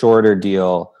the shorter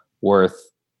deal worth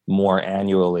more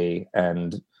annually.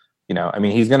 And,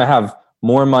 he's going to have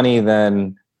more money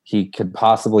than he could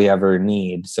possibly ever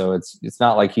need. So it's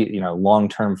not like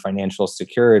long-term financial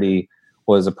security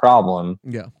was a problem.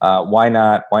 Yeah. Why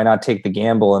not take the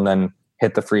gamble and then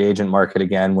hit the free agent market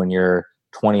again when you're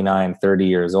 29, 30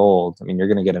 years old? I mean, you're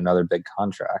going to get another big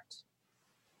contract.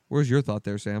 Where's your thought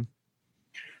there, Sam?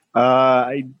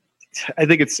 I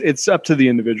think it's up to the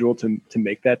individual to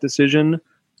make that decision.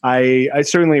 I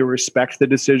certainly respect the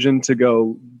decision to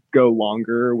go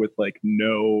longer with like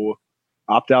no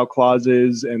opt-out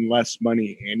clauses and less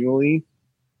money annually.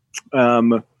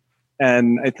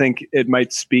 And I think it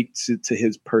might speak to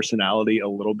his personality a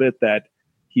little bit, that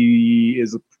he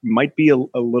might be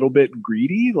a little bit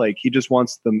greedy. Like he just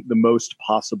wants the most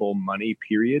possible money,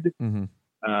 period.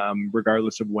 Mm-hmm.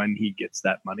 Regardless of when he gets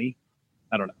that money.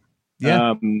 I don't know.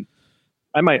 Yeah.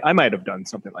 I might have done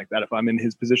something like that if I'm in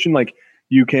his position. Like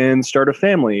you can start a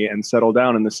family and settle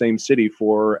down in the same city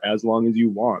for as long as you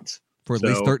want. For at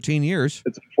least 13 years.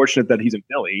 It's unfortunate that he's in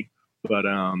Philly, but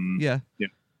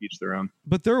each their own.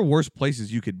 But there are worse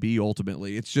places you could be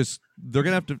ultimately. It's just they're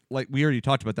gonna have to, like we already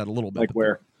talked about that a little bit. Like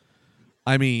where?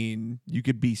 I mean, you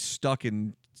could be stuck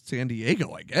in San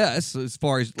Diego, I guess, as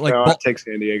far as like I'll take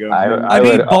San Diego.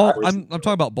 I'm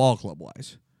talking about ball club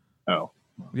wise. Oh.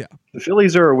 Yeah. The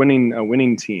Phillies are a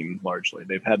winning team largely.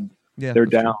 They've had their that's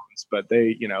true. downs, but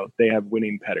they have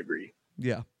winning pedigree.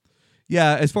 Yeah.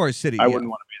 Yeah, as far as city, I wouldn't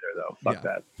want to be there though. Fuck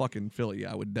that. Fucking Philly.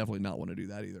 Yeah, I would definitely not want to do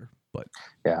that either. But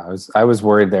Yeah, I was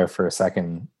worried there for a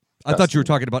second. I thought you were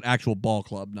talking about actual ball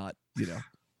club, not,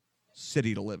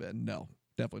 city to live in. No,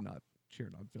 definitely not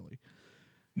cheering on Philly.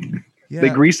 Yeah. They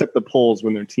grease up the polls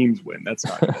when their teams win. That's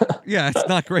not good. Yeah, it's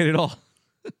not great at all.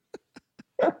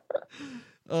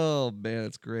 Oh, man,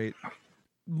 it's great.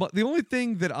 But the only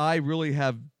thing that I really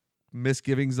have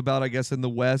misgivings about, I guess, in the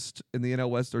West, in the NL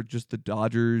West, are just the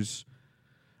Dodgers.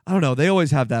 I don't know. They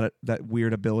always have that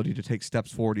weird ability to take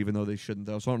steps forward, even though they shouldn't,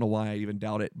 though. So I don't know why I even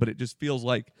doubt it. But it just feels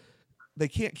like they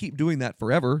can't keep doing that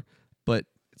forever. But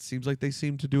it seems like they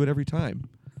seem to do it every time.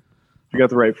 If you got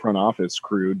the right front office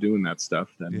crew doing that stuff,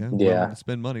 then to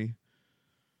spend money.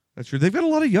 That's true. They've got a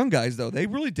lot of young guys, though. They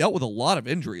really dealt with a lot of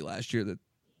injury last year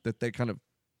that they kind of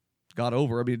got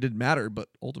over. I mean, it didn't matter, but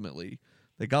ultimately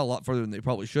they got a lot further than they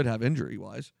probably should have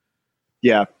injury-wise.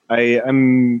 Yeah,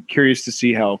 I'm curious to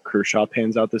see how Kershaw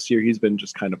pans out this year. He's been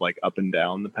just kind of like up and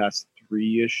down the past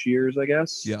 3-ish years, I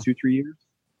guess. Yeah. 2-3 years.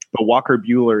 But Walker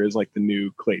Buehler is like the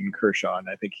new Clayton Kershaw, and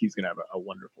I think he's going to have a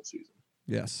wonderful season.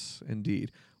 Yes,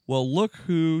 indeed. Well, look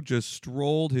who just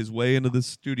strolled his way into the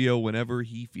studio whenever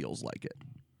he feels like it.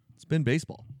 It's been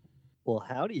baseball. Well,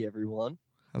 howdy, everyone.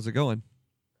 How's it going?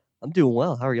 I'm doing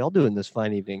well. How are y'all doing this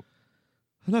fine evening?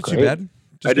 Not too bad.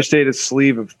 I just ate a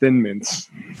sleeve of Thin Mints.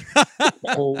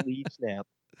 Holy snap.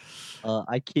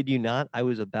 I kid you not. I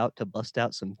was about to bust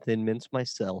out some Thin Mints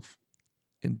myself.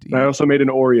 Indeed. I also made an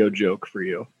Oreo joke for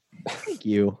you. Thank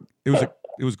you. It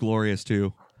was glorious,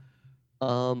 too.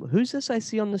 Who's this I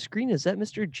see on the screen? Is that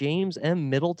Mr. James M.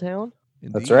 Middletown?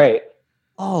 Indeed. That's right.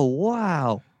 Oh,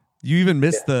 wow. You even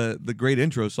missed the great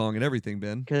intro song and everything,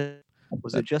 Ben.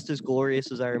 Was it just as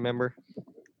glorious as I remember?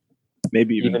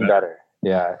 Maybe even better.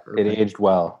 Yeah, it aged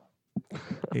well.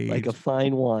 Like a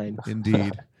fine wine.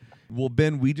 Indeed. Well,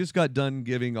 Ben, we just got done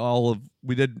giving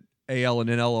we did AL and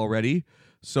NL already,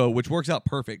 which works out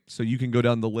perfect. So you can go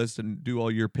down the list and do all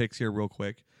your picks here real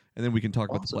quick, and then we can talk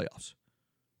about the playoffs.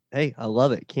 Hey, I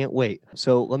love it. Can't wait.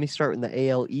 So let me start in the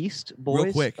AL East, boys.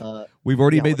 Real quick. We've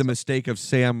already made the mistake of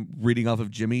Sam reading off of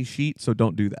Jimmy's sheet, so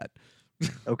don't do that.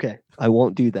 Okay, I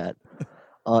won't do that.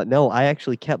 No, I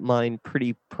actually kept mine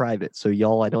pretty private, so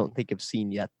y'all I don't think have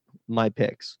seen yet my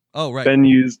picks. Oh, right. Ben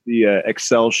used the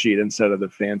Excel sheet instead of the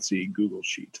fancy Google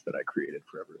sheet that I created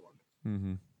for everyone.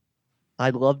 Mm-hmm.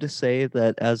 I'd love to say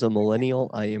that as a millennial,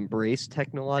 I embrace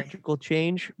technological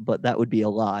change, but that would be a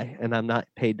lie, and I'm not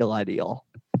paid to lie to y'all.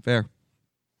 Fair.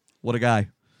 What a guy.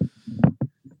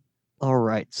 All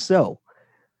right, so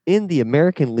in the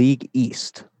American League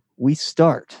East, we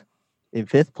start in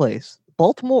 5th place.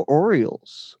 Baltimore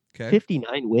Orioles, Okay.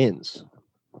 59 wins.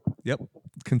 Yep.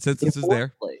 Consensus is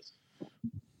there. Place,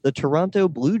 the Toronto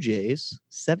Blue Jays,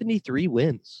 73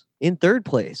 wins. In 3rd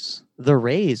place, the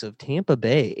Rays of Tampa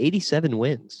Bay, 87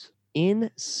 wins. In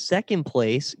 2nd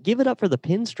place, give it up for the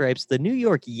Pinstripes, the New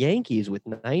York Yankees with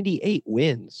 98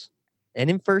 wins. And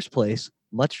in 1st place,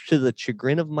 much to the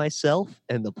chagrin of myself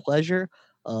and the pleasure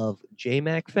of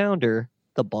JMac founder,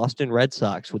 the Boston Red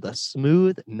Sox with a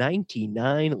smooth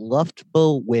 99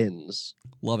 Luftbo wins.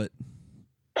 Love it.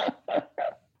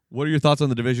 What are your thoughts on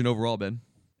the division overall, Ben?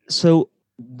 So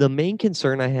the main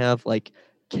concern I have,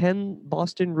 can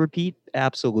Boston repeat?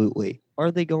 Absolutely.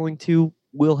 Are they going to?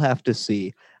 We'll have to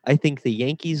see. I think the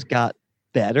Yankees got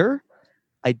better.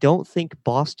 I don't think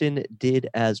Boston did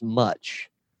as much,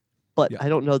 but I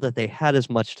don't know that they had as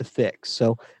much to fix.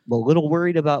 So I'm a little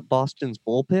worried about Boston's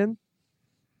bullpen.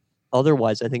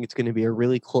 Otherwise, I think it's going to be a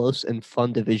really close and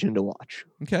fun division to watch.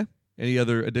 Okay. Any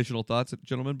other additional thoughts,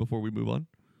 gentlemen, before we move on?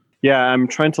 Yeah, I'm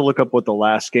trying to look up what the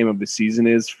last game of the season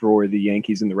is for the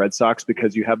Yankees and the Red Sox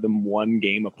because you have them one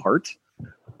game apart.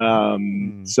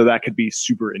 So that could be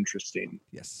super interesting.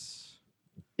 Yes.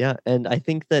 Yeah, and I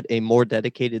think that a more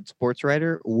dedicated sports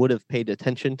writer would have paid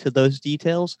attention to those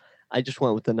details. I just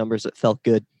went with the numbers that felt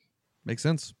good. Makes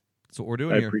sense. That's what we're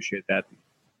doing I here. appreciate that.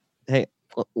 Hey,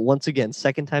 once again,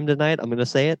 second time tonight, I'm going to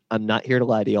say it. I'm not here to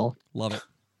lie to y'all. Love it.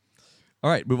 All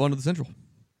right, move on to the Central.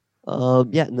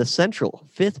 In the Central,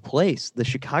 5th place, the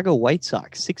Chicago White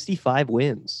Sox, 65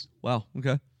 wins. Wow,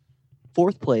 okay.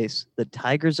 4th place, the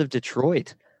Tigers of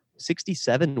Detroit,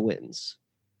 67 wins.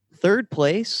 3rd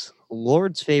place,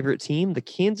 Lord's favorite team, the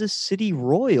Kansas City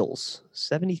Royals,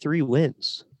 73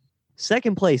 wins.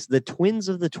 2nd place, the Twins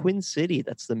of the Twin City,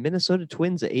 that's the Minnesota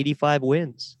Twins at 85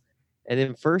 wins. And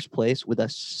in 1st place, with a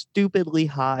stupidly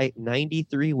high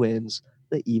 93 wins,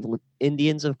 the evil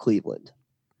Indians of Cleveland.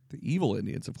 The evil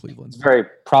Indians of Cleveland. It's very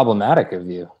problematic of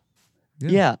you.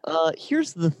 Yeah.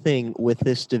 Here's the thing with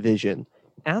this division.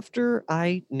 After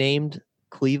I named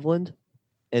Cleveland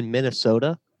and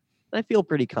Minnesota, I feel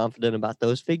pretty confident about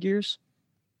those figures.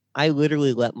 I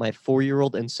literally let my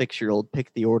 4-year-old and 6-year-old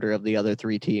pick the order of the other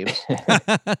 3 teams.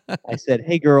 I said,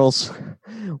 hey, girls,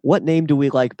 what name do we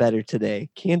like better today?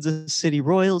 Kansas City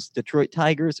Royals, Detroit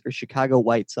Tigers, or Chicago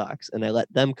White Sox? And I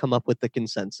let them come up with the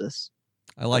consensus.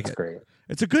 I like That's it. great.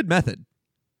 It's a good method.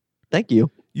 Thank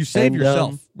you. You save And,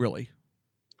 yourself, really.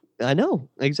 I know,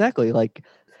 exactly. Like,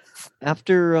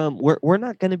 after we're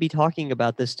not going to be talking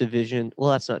about this division.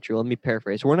 Well, that's not true. Let me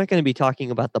paraphrase. We're not going to be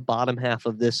talking about the bottom half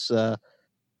of this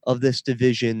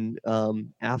division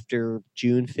after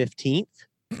June 15th.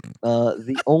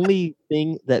 The only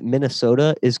thing that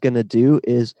Minnesota is going to do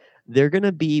is they're going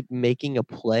to be making a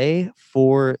play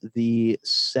for the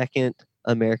second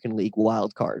American League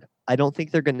wild card. I don't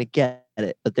think they're going to get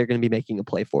it, but they're going to be making a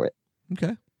play for it.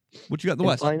 Okay. What you got in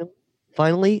the And West?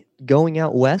 Finally, going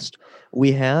out west,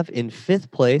 we have in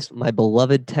 5th place my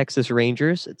beloved Texas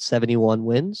Rangers at 71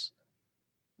 wins.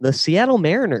 The Seattle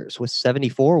Mariners with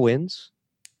 74 wins.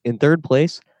 In 3rd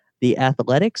place, the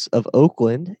Athletics of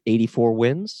Oakland, 84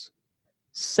 wins.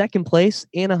 2nd place,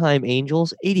 Anaheim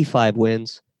Angels, 85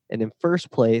 wins. And in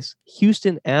 1st place,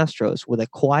 Houston Astros with a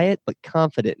quiet but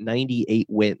confident 98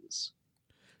 wins.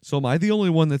 So am I the only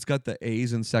one that's got the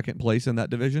A's in 2nd place in that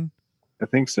division? I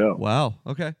think so. Wow.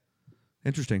 Okay.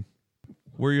 Interesting.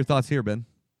 What are your thoughts here, Ben?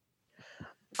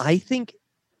 I think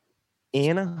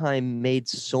Anaheim made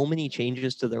so many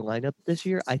changes to their lineup this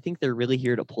year. I think they're really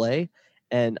here to play.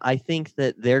 And I think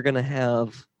that they're going to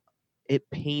have, it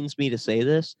pains me to say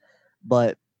this,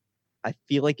 but I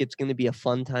feel like it's going to be a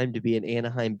fun time to be an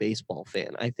Anaheim baseball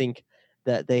fan. I think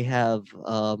that they have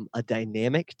a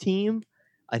dynamic team.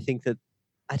 I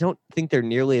don't think they're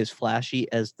nearly as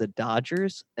flashy as the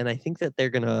Dodgers. And I think that they're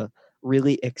going to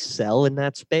really excel in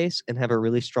that space and have a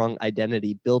really strong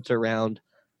identity built around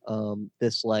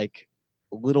this like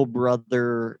little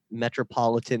brother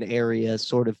metropolitan area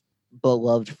sort of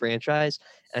beloved franchise.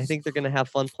 And I think they're going to have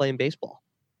fun playing baseball.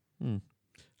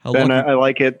 How Ben, lucky- I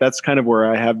like it. That's kind of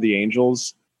where I have the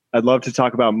Angels. I'd love to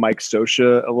talk about Mike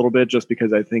Scioscia a little bit, just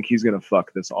because I think he's going to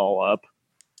fuck this all up.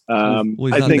 Well,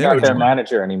 he's I not think He's not their anymore.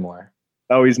 manager anymore.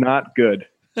 Oh, he's not good.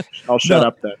 I'll shut No.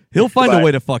 up then. He'll find a Goodbye.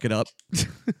 way to fuck it up.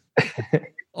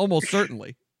 Almost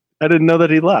certainly. I didn't know that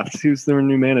he left. He was their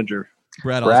new manager.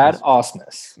 Brad Brad Ausmus.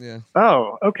 Ausmus. Yeah.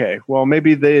 Oh, okay. Well,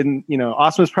 maybe then,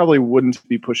 Osmus probably wouldn't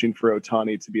be pushing for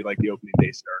Ohtani to be like the opening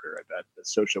day starter. I bet that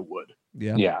Scioscia would.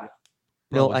 Yeah. Yeah.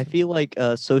 No, Probably. I feel like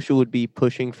Social would be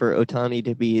pushing for Ohtani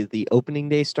to be the opening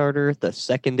day starter, the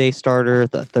second day starter,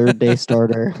 the third day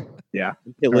starter. Yeah.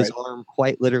 Until All his arm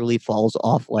quite literally falls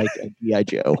off like a G.I.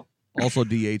 Joe. Also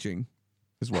de-aging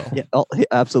as well. Yeah,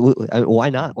 absolutely. I mean, why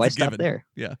not? Why It's a stop given. there?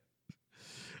 Yeah.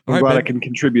 I'm All right, glad I Ben. can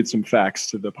contribute some facts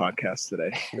to the podcast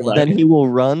today. Love Then it. he will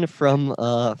run from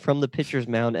the pitcher's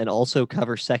mound and also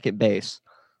cover second base.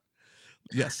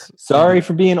 Yes. Sorry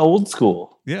for being old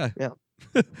school. Yeah.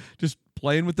 Yeah. Just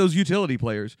playing with those utility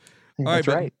players. All right, That's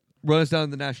Ben. right. Run us down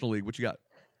to the National League. What you got?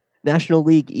 National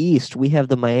League East, we have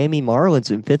the Miami Marlins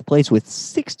in 5th place with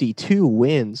 62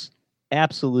 wins.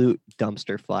 Absolute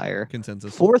dumpster fire.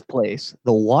 Consensus. 4th place,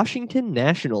 the Washington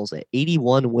Nationals at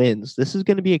 81 wins. This is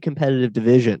going to be a competitive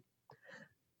division.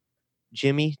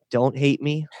 Jimmy, don't hate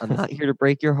me. I'm not here to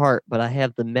break your heart, but I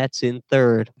have the Mets in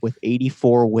 3rd with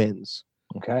 84 wins.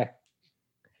 Okay.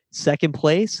 2nd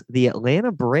place, the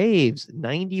Atlanta Braves,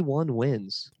 91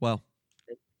 wins. Wow.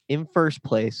 In 1st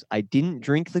place, I didn't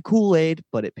drink the Kool-Aid,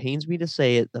 but it pains me to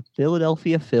say it, the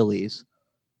Philadelphia Phillies,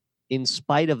 in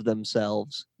spite of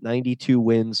themselves, 92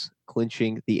 wins,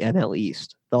 clinching the NL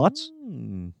East. Thoughts?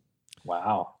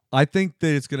 Wow. I think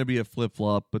that it's going to be a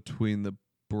flip-flop between the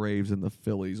Braves and the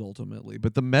Phillies ultimately.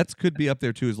 But the Mets could be up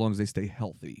there too as long as they stay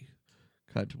healthy.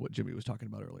 Kind of what Jimmy was talking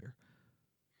about earlier.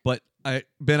 But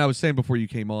Ben, I was saying before you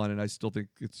came on, and I still think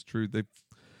it's true.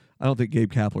 I don't think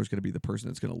Gabe Kapler is going to be the person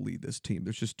that's going to lead this team.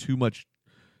 There's just too much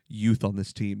youth on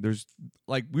this team. There's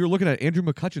we were looking at Andrew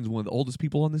McCutcheon's one of the oldest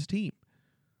people on this team.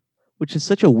 Which is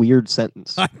such a weird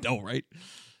sentence. I know, right?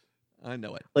 I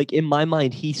know it. Like, in my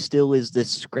mind, he still is this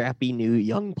scrappy new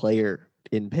young player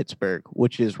in Pittsburgh,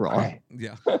 which is wrong. Right.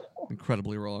 Yeah,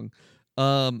 incredibly wrong.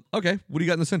 Okay, what do you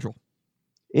got in the Central?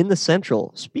 In the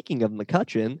Central, speaking of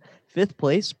McCutcheon, 5th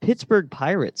place, Pittsburgh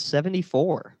Pirates,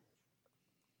 74.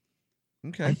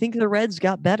 Okay. I think the Reds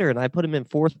got better, and I put them in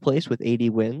 4th place with 80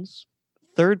 wins.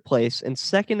 3rd place, and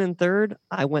 2nd and 3rd,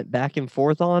 I went back and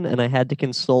forth on, and I had to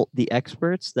consult the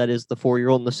experts, that is the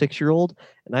 4-year-old and the 6-year-old,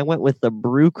 and I went with the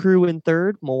Brew Crew in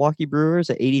 3rd, Milwaukee Brewers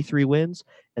at 83 wins,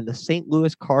 and the St.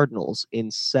 Louis Cardinals in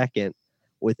 2nd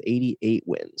with 88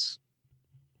 wins.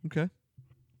 Okay.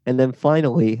 And then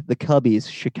finally, the Cubbies,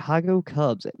 Chicago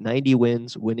Cubs at 90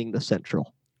 wins, winning the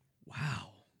Central. Wow.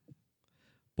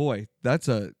 Boy, that's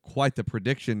quite the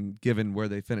prediction given where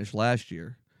they finished last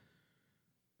year.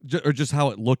 Or just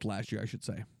how it looked last year, I should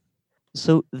say.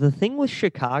 So the thing with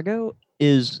Chicago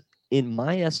is, in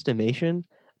my estimation,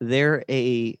 they're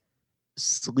a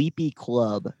sleepy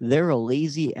club. They're a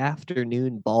lazy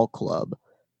afternoon ball club.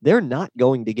 They're not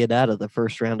going to get out of the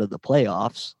first round of the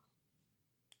playoffs,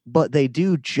 but they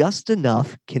do just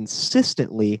enough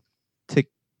consistently to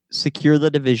secure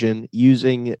the division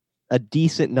using a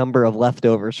decent number of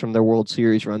leftovers from their World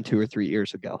Series run 2 or 3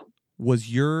 years ago.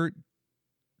 Was your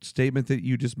statement that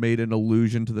you just made an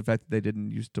allusion to the fact that they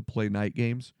didn't used to play night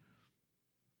games?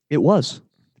 It was.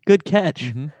 Good catch.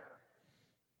 Mm-hmm.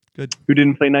 Good. Who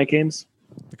didn't play night games?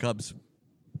 The Cubs.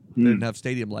 They didn't have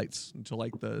stadium lights until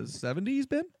like the 70s,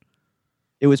 Ben?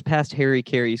 It was past Harry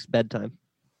Carey's bedtime.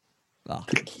 Ah.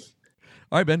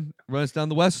 All right, Ben, run us down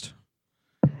the West.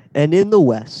 And in the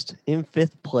West, in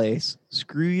 5th place,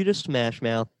 screw you to Smash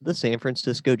Mouth, the San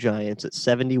Francisco Giants at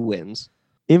 70 wins.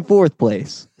 In 4th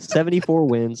place, 74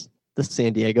 wins, the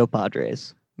San Diego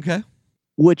Padres. Okay.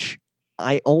 Which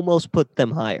I almost put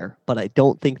them higher, but I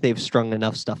don't think they've strung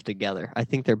enough stuff together. I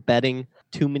think they're betting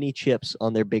too many chips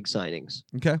on their big signings.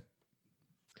 Okay.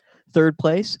 3rd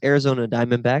place, Arizona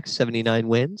Diamondbacks, 79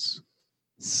 wins.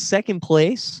 2nd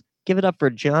place, give it up for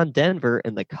John Denver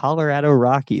and the Colorado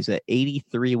Rockies at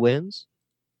 83 wins.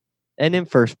 And in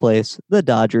 1st place, the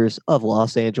Dodgers of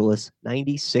Los Angeles,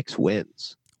 96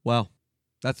 wins. Wow.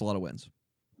 That's a lot of wins.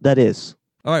 That is.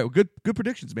 All right. Well, good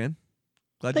predictions, man.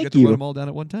 Glad you Thank got to you. run them all down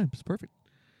at one time. It's perfect.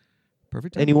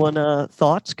 Perfect. Time. Anyone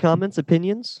thoughts, comments,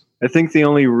 opinions? I think the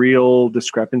only real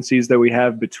discrepancies that we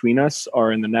have between us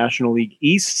are in the National League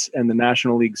East and the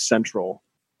National League Central.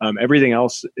 Everything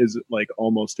else is like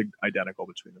almost identical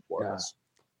between the four of us.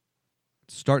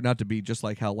 It's starting out to be just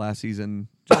like how last season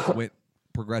just went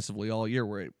progressively all year,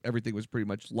 where everything was pretty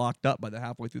much locked up by the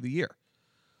halfway through the year.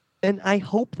 And I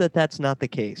hope that that's not the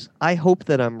case. I hope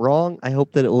that I'm wrong. I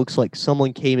hope that it looks like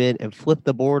someone came in and flipped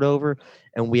the board over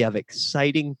and we have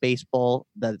exciting baseball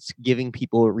that's giving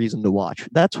people a reason to watch.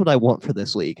 That's what I want for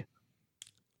this league.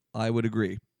 I would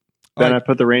agree. Then I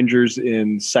put the Rangers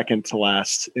in second to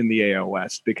last in the AL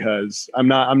West because I'm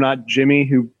not Jimmy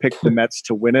who picked the Mets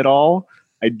to win it all.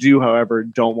 I do, however,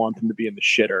 don't want them to be in the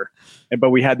shitter. But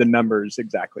we had the numbers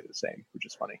exactly the same, which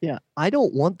is funny. Yeah, I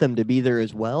don't want them to be there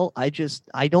as well. I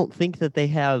don't think that they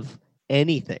have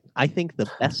anything. I think the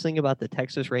best thing about the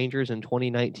Texas Rangers in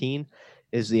 2019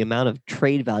 is the amount of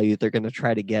trade value they're going to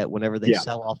try to get whenever they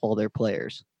sell off all their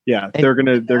players. Yeah, And they're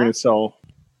gonna sell.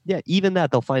 Yeah, even that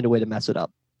they'll find a way to mess it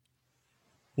up.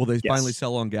 Will they finally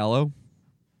sell on Gallo?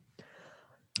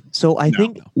 So I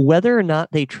think whether or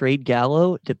not they trade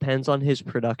Gallo depends on his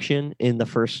production in the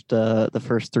first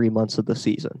 3 months of the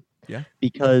season. Yeah.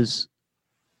 Because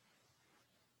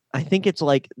I think it's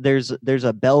like there's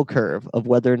a bell curve of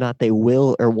whether or not they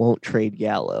will or won't trade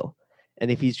Gallo.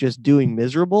 And if he's just doing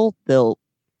miserable,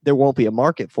 there won't be a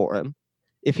market for him.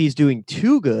 If he's doing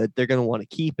too good, they're going to want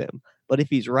to keep him. But if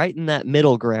he's right in that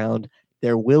middle ground,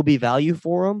 there will be value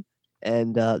for him.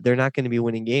 And they're not going to be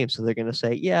winning games. So they're going to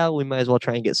say, yeah, we might as well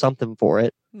try and get something for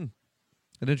it. An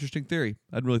interesting theory.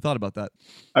 I hadn't really thought about that.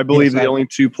 I believe the only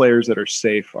two players that are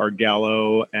safe are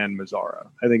Gallo and Mazzara.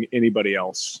 I think anybody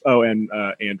else. Oh, and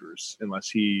Andrews, unless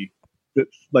he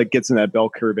gets in that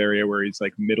bell curve area where he's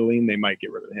like middling, they might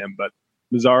get rid of him. But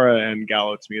Mazzara and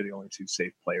Gallo, to me, are the only two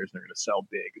safe players. They're going to sell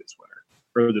big this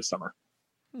winter or this summer.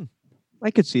 I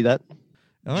could see that.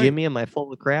 All right. Jimmy, am I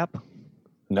full of crap?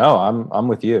 No, I'm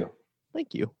with you.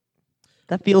 Thank you.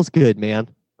 That feels good, man.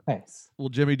 Nice. Well,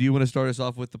 Jimmy, do you want to start us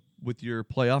off with your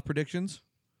playoff predictions?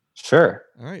 Sure.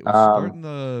 All right. We'll start in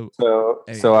the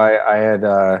So I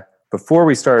had before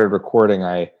we started recording,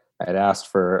 I had asked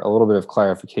for a little bit of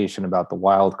clarification about the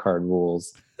wild card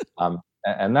rules,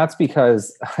 and that's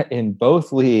because in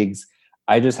both leagues,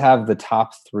 I just have the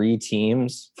top 3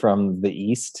 teams from the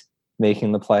East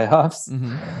making the playoffs.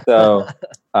 Mm-hmm. So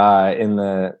in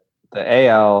the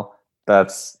AL.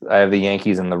 I have the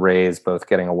Yankees and the Rays both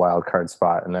getting a wild card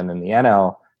spot. And then in the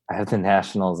NL, I have the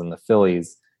Nationals and the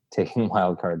Phillies taking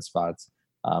wild card spots.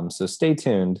 So stay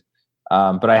tuned.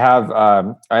 But I have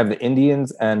the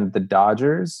Indians and the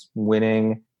Dodgers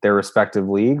winning their respective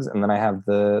leagues. And then I have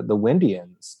the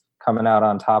Windians coming out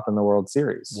on top in the World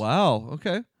Series. Wow.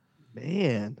 Okay.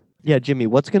 Man. Yeah, Jimmy,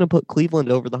 what's going to put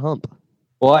Cleveland over the hump?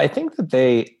 Well, I think that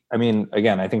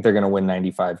I think they're going to win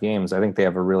 95 games. I think they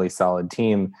have a really solid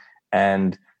team.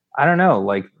 And I don't know,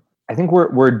 I think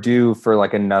we're due for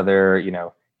another,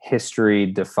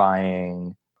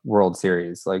 history-defying World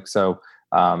Series. Like, so,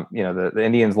 the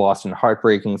Indians lost in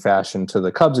heartbreaking fashion to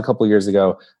the Cubs a couple years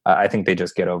ago. I think they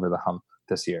just get over the hump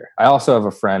this year. I also have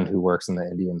a friend who works in the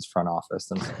Indians front office,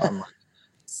 and so I'm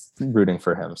rooting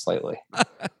for him slightly.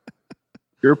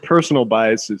 Your personal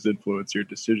biases influence your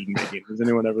decision making. Has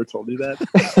anyone ever told you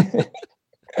that?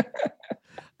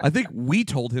 I think we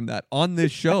told him that on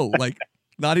this show, like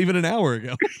not even an hour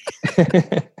ago.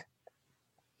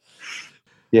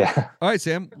 Yeah. All right,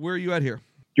 Sam, where are you at here? Do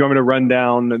you want me to run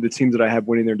down the teams that I have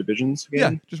winning their divisions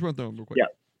again? Yeah, just run through them real quick.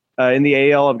 Yeah. In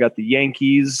the AL, I've got the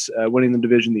Yankees winning the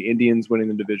division, the Indians winning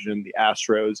the division, the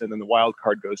Astros, and then the wild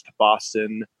card goes to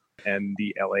Boston and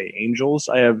the LA Angels.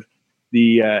 I have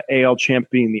the AL champ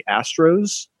being the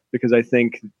Astros because I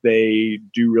think they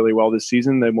do really well this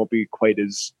season. They won't be quite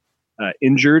as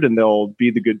injured, and they'll be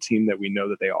the good team that we know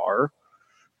that they are.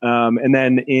 And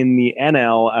then in the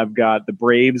NL, I've got the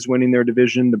Braves winning their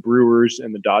division, the Brewers,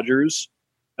 and the Dodgers,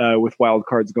 with wild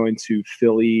cards going to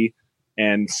Philly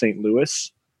and St.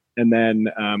 Louis. And then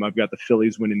I've got the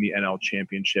Phillies winning the NL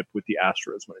championship with the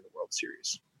Astros winning the World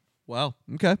Series. Wow.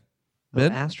 Okay. The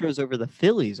Ben? Astros over the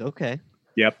Phillies. Okay.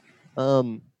 Yep.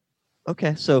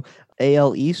 Okay. So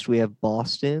AL East, we have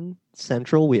Boston.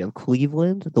 Central, we have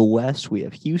Cleveland. The West, we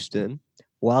have Houston.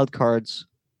 Wild cards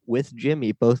with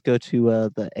Jimmy both go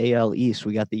to the AL East.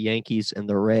 We got the Yankees and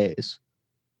the Rays.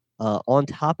 On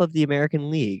top of the American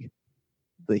League,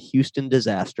 the Houston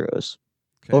Disastros.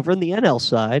 Okay. Over in the NL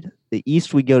side, the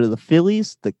East we go to the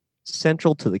Phillies, the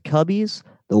Central to the Cubbies,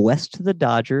 the West to the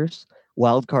Dodgers,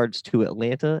 wild cards to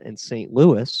Atlanta and St.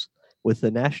 Louis, with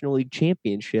the National League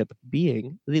Championship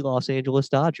being the Los Angeles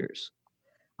Dodgers.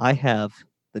 I have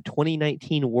the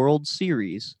 2019 World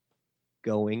Series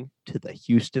going to the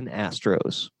Houston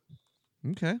Astros.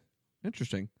 Okay.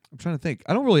 Interesting. I'm trying to think.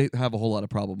 I don't really have a whole lot of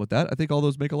problem with that. I think all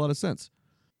those make a lot of sense.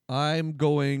 I'm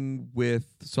going with,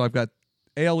 so I've got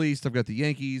AL East, I've got the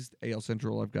Yankees. AL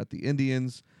Central, I've got the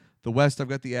Indians. The West, I've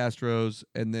got the Astros.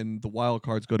 And then the wild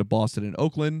cards go to Boston and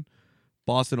Oakland.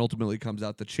 Boston ultimately comes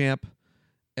out the champ.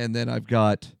 And then I've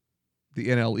got the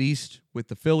NL East with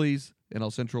the Phillies,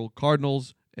 NL Central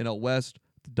Cardinals, NL West,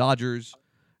 the Dodgers.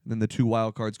 And then the two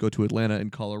wild cards go to Atlanta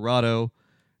and Colorado.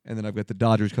 And then I've got the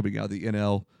Dodgers coming out of the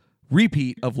NL.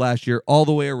 Repeat of last year all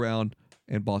the way around.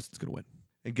 And Boston's going to win.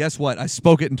 And guess what? I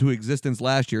spoke it into existence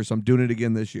last year, so I'm doing it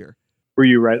again this year. Were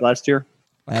you right last year?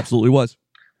 I absolutely was.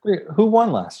 Wait, who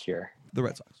won last year? The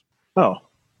Red Sox. Oh,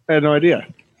 I had no idea.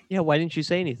 Yeah, why didn't you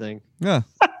say anything? Yeah.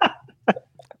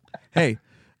 Hey,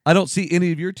 I don't see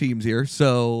any of your teams here,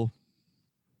 so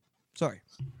sorry.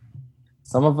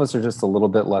 Some of us are just a little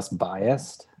bit less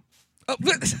biased. Oh,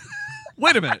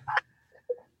 wait a minute.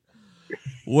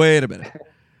 Wait a minute.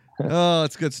 Oh,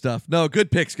 it's good stuff. No,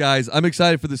 good picks, guys. I'm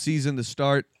excited for the season to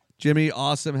start. Jimmy,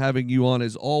 awesome having you on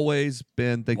as always.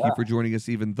 Ben, thank you for joining us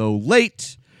even though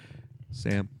late.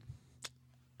 Sam,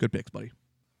 good picks, buddy.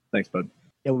 Thanks, bud.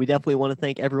 Yeah, we definitely want to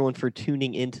thank everyone for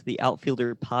tuning into the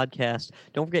Outfielder podcast.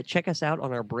 Don't forget, check us out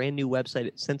on our brand new website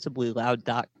at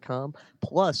sensiblyloud.com.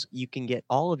 Plus, you can get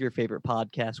all of your favorite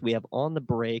podcasts. We have On the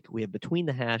Break. We have Between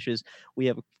the Hashes. We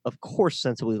have, of course,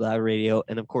 Sensibly Loud Radio.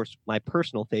 And, of course, my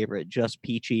personal favorite, Just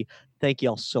Peachy. Thank you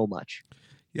all so much.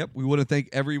 Yep, we want to thank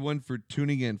everyone for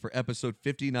tuning in for episode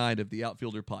 59 of the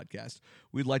Outfielder podcast.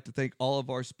 We'd like to thank all of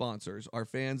our sponsors, our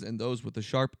fans, and those with a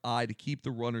sharp eye to keep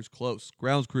the runners close.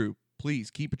 Grounds crew,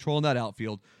 please keep patrolling that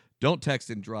outfield. Don't text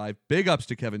and drive. Big ups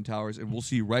to Kevin Towers, and we'll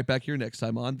see you right back here next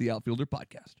time on the Outfielder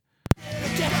podcast.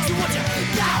 Get to what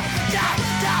you now.